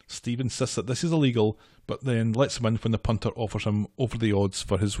 Steve insists that this is illegal, but then lets him in when the punter offers him over the odds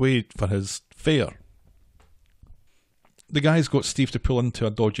for his fare. The guy's got Steve to pull into a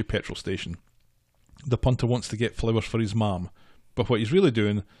dodgy petrol station. The punter wants to get flowers for his mum, but what he's really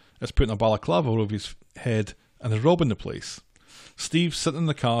doing is putting a balaclava over his head and is robbing the place. Steve, sitting in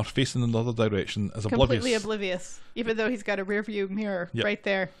the car facing another direction, is completely oblivious, even though he's got a rear view mirror right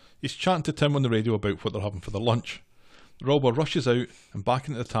there. He's chatting to Tim on the radio about what they're having for their lunch. The robber rushes out and back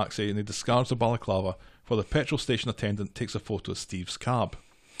into the taxi, and he discards the balaclava while the petrol station attendant takes a photo of Steve's cab.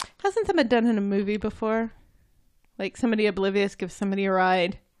 Hasn't that been done in a movie before? Like somebody oblivious gives somebody a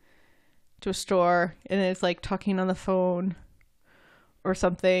ride to a store and is like talking on the phone or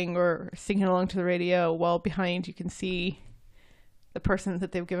something, or singing along to the radio while behind you can see the person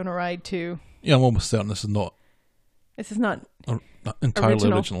that they've given a ride to. Yeah, I'm almost certain this is not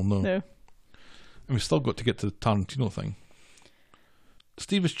entirely original, no. And we've still got to get to the Tarantino thing.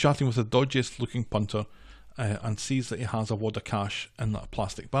 Steve is chatting with the dodgiest looking punter and sees that he has a wad of cash in a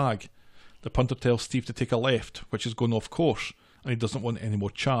plastic bag. The punter tells Steve to take a left, which is going off course, and he doesn't want any more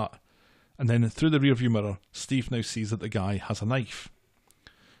chat. And then through the rearview mirror, Steve now sees that the guy has a knife.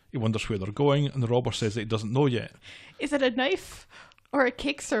 He wonders where they're going, and the robber says that he doesn't know yet. Is it a knife or a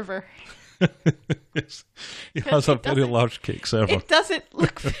cake server? Yes. He has a very large cake server. It doesn't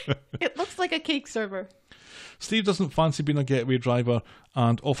look... It looks like a cake server. Steve doesn't fancy being a getaway driver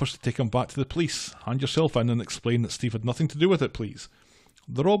and offers to take him back to the police. Hand yourself in and explain that Steve had nothing to do with it, please.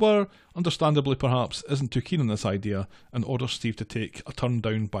 The robber, understandably perhaps, isn't too keen on this idea and orders Steve to take a turn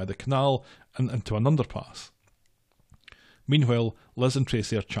down by the canal and into an underpass. Meanwhile, Liz and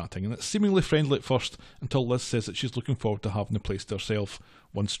Tracy are chatting, and it's seemingly friendly at first until Liz says that she's looking forward to having the place to herself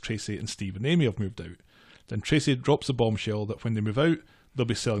once Tracy and Steve and Amy have moved out. Then Tracy drops the bombshell that when they move out, they'll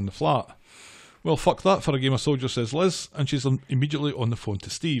be selling the flat. Well, fuck that for a game of soldiers, says Liz, and she's immediately on the phone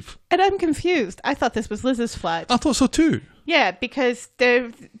to Steve. And I'm confused. I thought this was Liz's flat. I thought so too. Yeah, because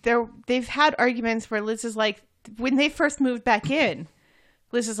they've had arguments where Liz is like, when they first moved back in,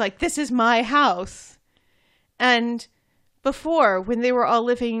 Liz is like, this is my house. And before, when they were all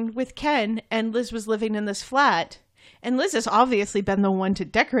living with Ken and Liz was living in this flat, and Liz has obviously been the one to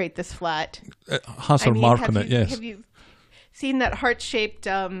decorate this flat. It has her mark on it, yes. Have you seen that heart-shaped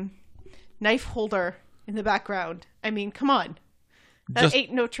knife holder in the background? I mean, come on. That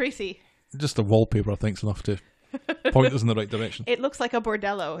ain't no Tracy. Just the wallpaper, I think, is enough to point us in the right direction. It looks like a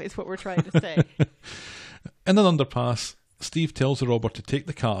bordello, is what we're trying to say. In an underpass, Steve tells the robber to take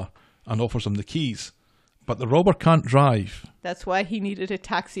the car and offers him the keys. But the robber can't drive. That's why he needed a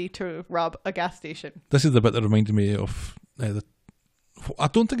taxi to rob a gas station. This is the bit that reminded me of... I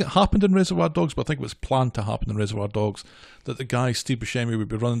don't think it happened in Reservoir Dogs, but I think it was planned to happen in Reservoir Dogs, that the guy, Steve Buscemi, would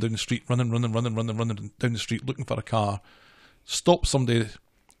be running down the street, running down the street, looking for a car, stops somebody,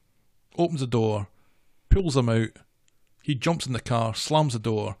 opens the door, pulls him out, he jumps in the car, slams the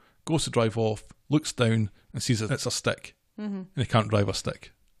door, goes to drive off, looks down, and sees that it's a stick. Mm-hmm. And he can't drive a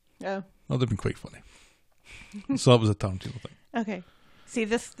stick. Oh. That would have been quite funny. So that was a Tarantino thing. Okay. See,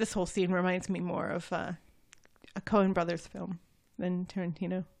 this whole scene reminds me more of a Coen Brothers film than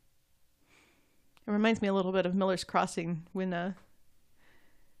Tarantino. It reminds me a little bit of Miller's Crossing when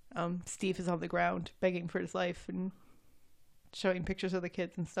Steve is on the ground begging for his life and showing pictures of the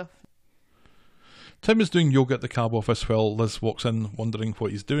kids and stuff. Tim is doing yoga at the cab office while Liz walks in wondering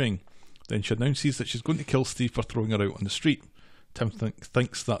what he's doing. Then she announces that she's going to kill Steve for throwing her out on the street. Tim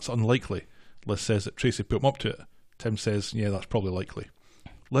thinks that's unlikely. Liz says that Tracy put him up to it. Tim says, yeah, that's probably likely.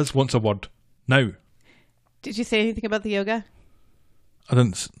 Liz wants a word. Now. Did you say anything about the yoga? I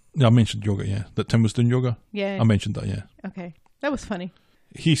didn't. Yeah, I mentioned yoga, yeah. That Tim was doing yoga? Yeah. I mentioned that, yeah. Okay. That was funny.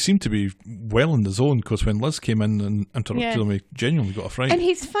 He seemed to be well in the zone because when Liz came in and interrupted him, he genuinely got a fright. And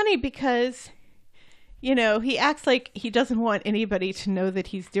he's funny because, you know, he acts like he doesn't want anybody to know that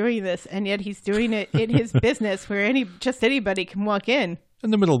he's doing this, and yet he's doing it in his business where anybody can walk in. In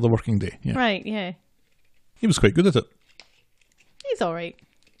the middle of the working day, yeah. Right, yeah. He was quite good at it. He's all right.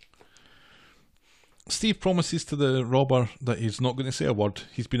 Steve promises to the robber that he's not going to say a word.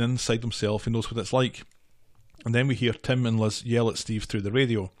 He's been inside himself. He knows what it's like. And then we hear Tim and Liz yell at Steve through the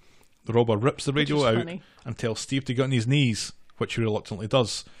radio. The robber rips the radio out and tells Steve to get on his knees, which he reluctantly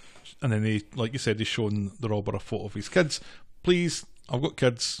does. And then he, like you said, he's showing the robber a photo of his kids. Please, I've got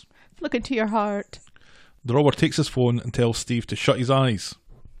kids. Look into your heart. The robber takes his phone and tells Steve to shut his eyes.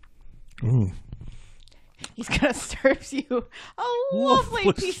 Ooh. He's going to serve you a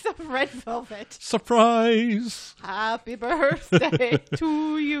lovely piece of red velvet. Surprise! Happy birthday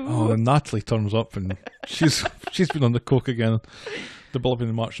to you. Oh, and Natalie turns up and she's been on the coke again. The Bolivian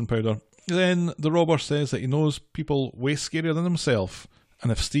and marching powder. Then the robber says that he knows people way scarier than himself.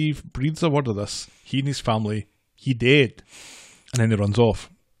 And if Steve breathes a word of this, he and his family, he dead. And then he runs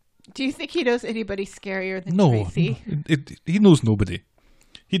off. Do you think he knows anybody scarier than No, Tracy? He knows nobody.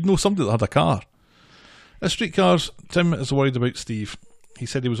 He'd know somebody that had a car. At Streetcars, Tim is worried about Steve. He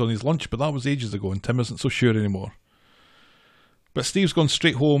said he was on his lunch, but that was ages ago, and Tim isn't so sure anymore. But Steve's gone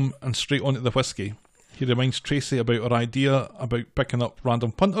straight home and straight onto the whiskey. He reminds Tracy about her idea about picking up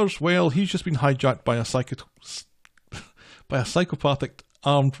random punters. Well, he's just been hijacked by a by a psychopathic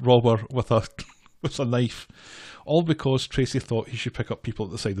armed robber with a with a knife, all because Tracy thought he should pick up people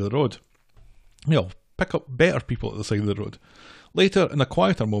at the side of the road. Pick up better people at the side of the road. Later, in a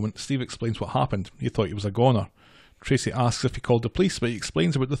quieter moment, Steve explains what happened. He thought he was a goner. Tracy asks if he called the police, but he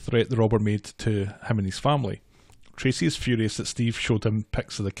explains about the threat the robber made to him and his family. Tracy is furious that Steve showed him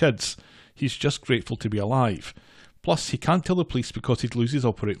pics of the kids. He's just grateful to be alive. Plus, he can't tell the police because he'd lose his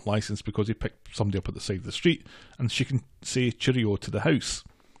operating licence because he picked somebody up at the side of the street, and she can say cheerio to the house.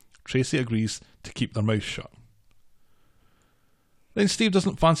 Tracy agrees to keep their mouths shut. Then Steve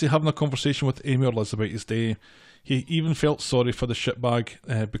doesn't fancy having a conversation with Amy or Liz about his day. He even felt sorry for the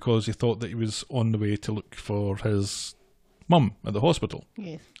shitbag because he thought that he was on the way to look for his mum at the hospital.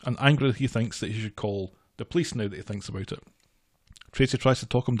 Yes. And angrily he thinks that he should call the police now that he thinks about it. Tracy tries to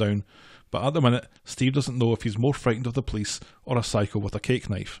talk him down, but at the minute, Steve doesn't know if he's more frightened of the police or a psycho with a cake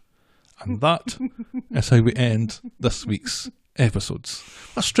knife. And that is how we end this week's episodes.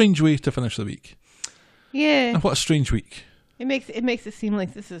 A strange way to finish the week. Yeah. And what a strange week. It makes it seem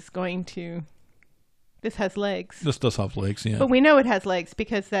like this has legs. This does have legs, yeah. But we know it has legs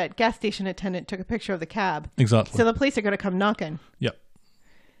because that gas station attendant took a picture of the cab. Exactly. So the police are going to come knocking. Yep.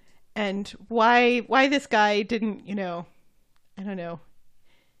 And why this guy didn't, I don't know,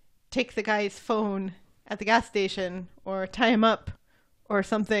 take the guy's phone at the gas station or tie him up or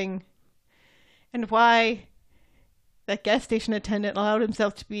something. And why that gas station attendant allowed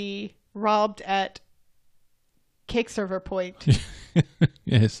himself to be robbed at Cake Server Point.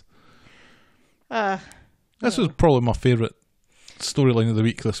 Yes. This was probably my favourite storyline of the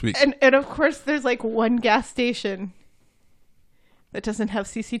week this week. And of course there's like one gas station that doesn't have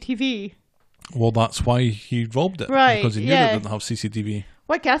CCTV. Well, that's why he robbed it. Right, Because he knew yeah. they didn't have CCTV.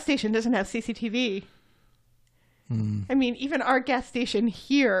 What gas station doesn't have CCTV? I mean, even our gas station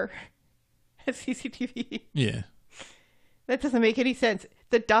here has CCTV. Yeah. That doesn't make any sense.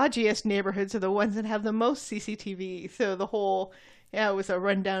 The dodgiest neighborhoods are the ones that have the most CCTV. So the whole, it was a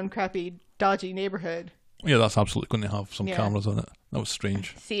rundown, crappy, dodgy neighborhood. Yeah, that's absolutely going to have some Yeah. cameras on it. That was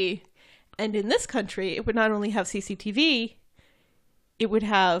strange. See, and in this country, it would not only have CCTV, it would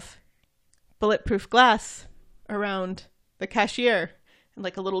have bulletproof glass around the cashier and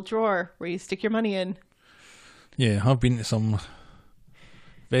like a little drawer where you stick your money in. Yeah, I've been to some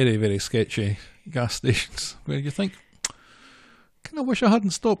very, very sketchy gas stations where you think, kind of wish I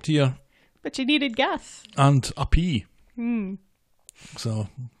hadn't stopped here. But you needed gas. And a pee. So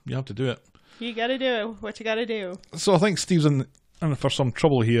you have to do it. You gotta do what you gotta do. So I think Steve's in for some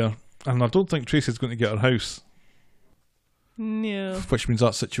trouble here, and I don't think Tracy's going to get her house, No. which means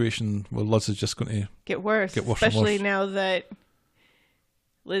that situation with Liz is just going to Get worse. Get worse and Especially worse. now that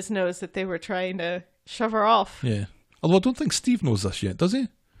Liz knows that they were trying to shove her off. yeah. Although I don't think Steve knows this yet, does he?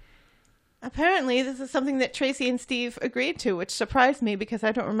 Apparently, this is something that Tracy and Steve agreed to, which surprised me because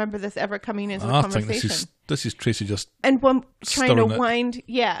I don't remember this ever coming into the I conversation. think this is Tracy just And one trying to stirring it. wind,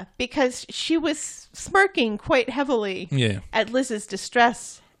 because she was smirking quite heavily at Liz's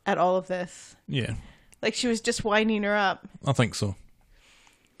distress at all of this. yeah. Like she was just winding her up. I think so.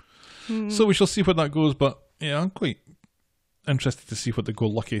 So we shall see where that goes, but yeah, I'm quite interested to see what the Go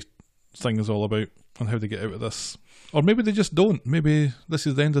Lucky thing is all about and how they get out of this. Or maybe they just don't. Maybe this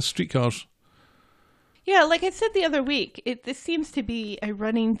is the end of streetcars. Yeah, like I said the other week, this seems to be a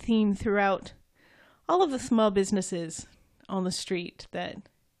running theme throughout all of the small businesses on the street that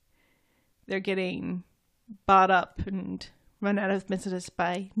they're getting bought up and run out of business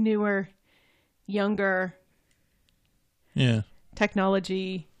by newer, younger Yeah.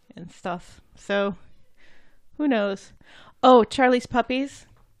 technology and stuff. So, who knows? Oh, Charlie's Puppies,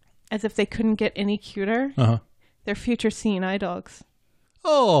 as if they couldn't get any cuter. Uh-huh. They're future seeing eye dogs.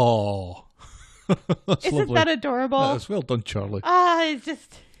 Oh. That's Isn't lovely. that adorable? That is well done, Charlie. It's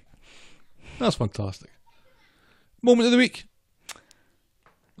just... That's fantastic. Moment of the week.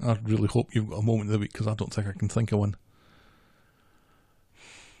 I really hope you've got a moment of the week because I don't think I can think of one.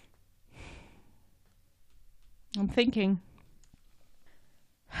 I'm thinking.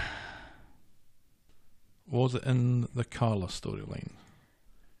 Was it in the Carla storyline?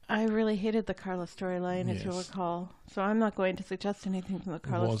 I really hated the Carla storyline, as you'll Yes. recall. So I'm not going to suggest anything from the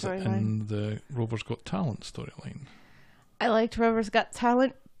Carla Was it storyline. in the Rover's Got Talent storyline? I liked Rover's Got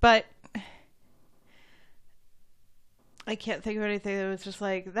Talent, but I can't think of anything that was just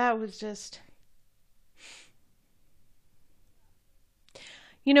like, that was just...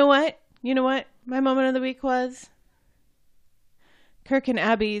 You know what? My moment of the week was Kirk and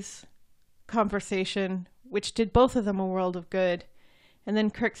Abby's conversation, which did both of them a world of good. And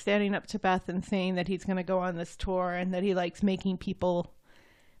then Kirk standing up to Beth and saying that he's going to go on this tour and that he likes making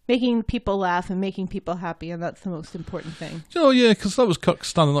making people laugh and making people happy, and that's the most important thing. Yeah, because that was Kirk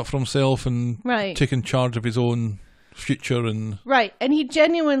standing up for himself and Right. taking charge of his own future. And Right, and he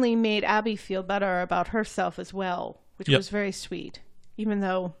genuinely made Abby feel better about herself as well, which Yep. was very sweet. Even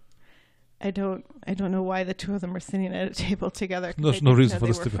though I don't know why the two of them are sitting at a table together. 'Cause there's I no didn't reason know for they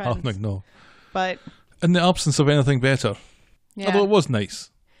this were to be friends. happening, no. But In the absence of anything better. yeah, Although it was nice.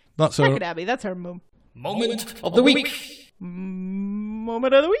 That's Look our... at Abby. That's our Moment of the week.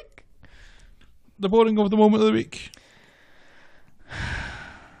 moment of the week. The boring of the moment of the week.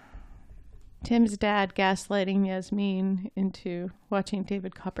 Tim's dad gaslighting Yasmin into watching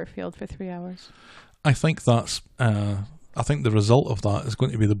David Copperfield for 3 hours. I think that's... I think the result of that is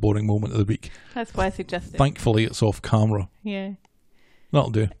going to be the boring moment of the week. That's why I suggested. Thankfully, it's off camera. Yeah. That'll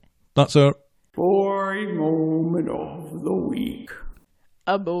do. That's our... Boring moment of the week.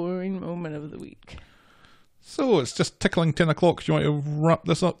 A boring moment of the week. So, it's just tickling 10 o'clock. Do you want to wrap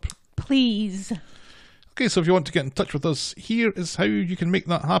this up? Please. Okay, so if you want to get in touch with us, here is how you can make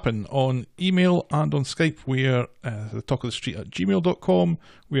that happen. On email and on Skype, we're the Talk of the Street at gmail.com.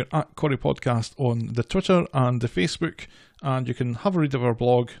 We're at Corrie Podcast on the Twitter and the Facebook. And you can have a read of our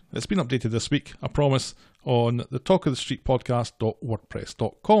blog. It's been updated this week, I promise, on the Talk of the Street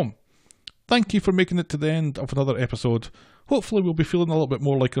podcast.wordpress.com. Thank you for making it to the end of another episode. Hopefully we'll be feeling a little bit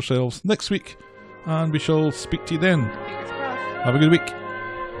more like ourselves next week. And we shall speak to you then. Fingers crossed. Have a good week.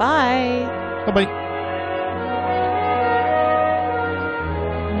 Bye. Bye-bye.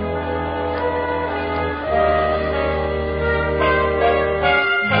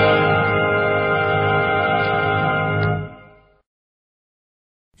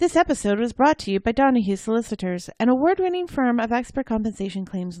 This episode was brought to you by Donahue Solicitors, an award-winning firm of expert compensation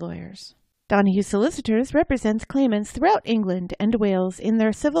claims lawyers. Donahue Solicitors represents claimants throughout England and Wales in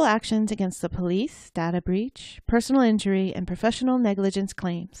their civil actions against the police, data breach, personal injury, and professional negligence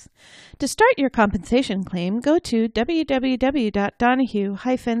claims. To start your compensation claim, go to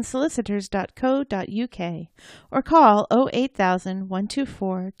www.donahue-solicitors.co.uk or call 08000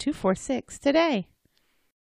 124 246 today.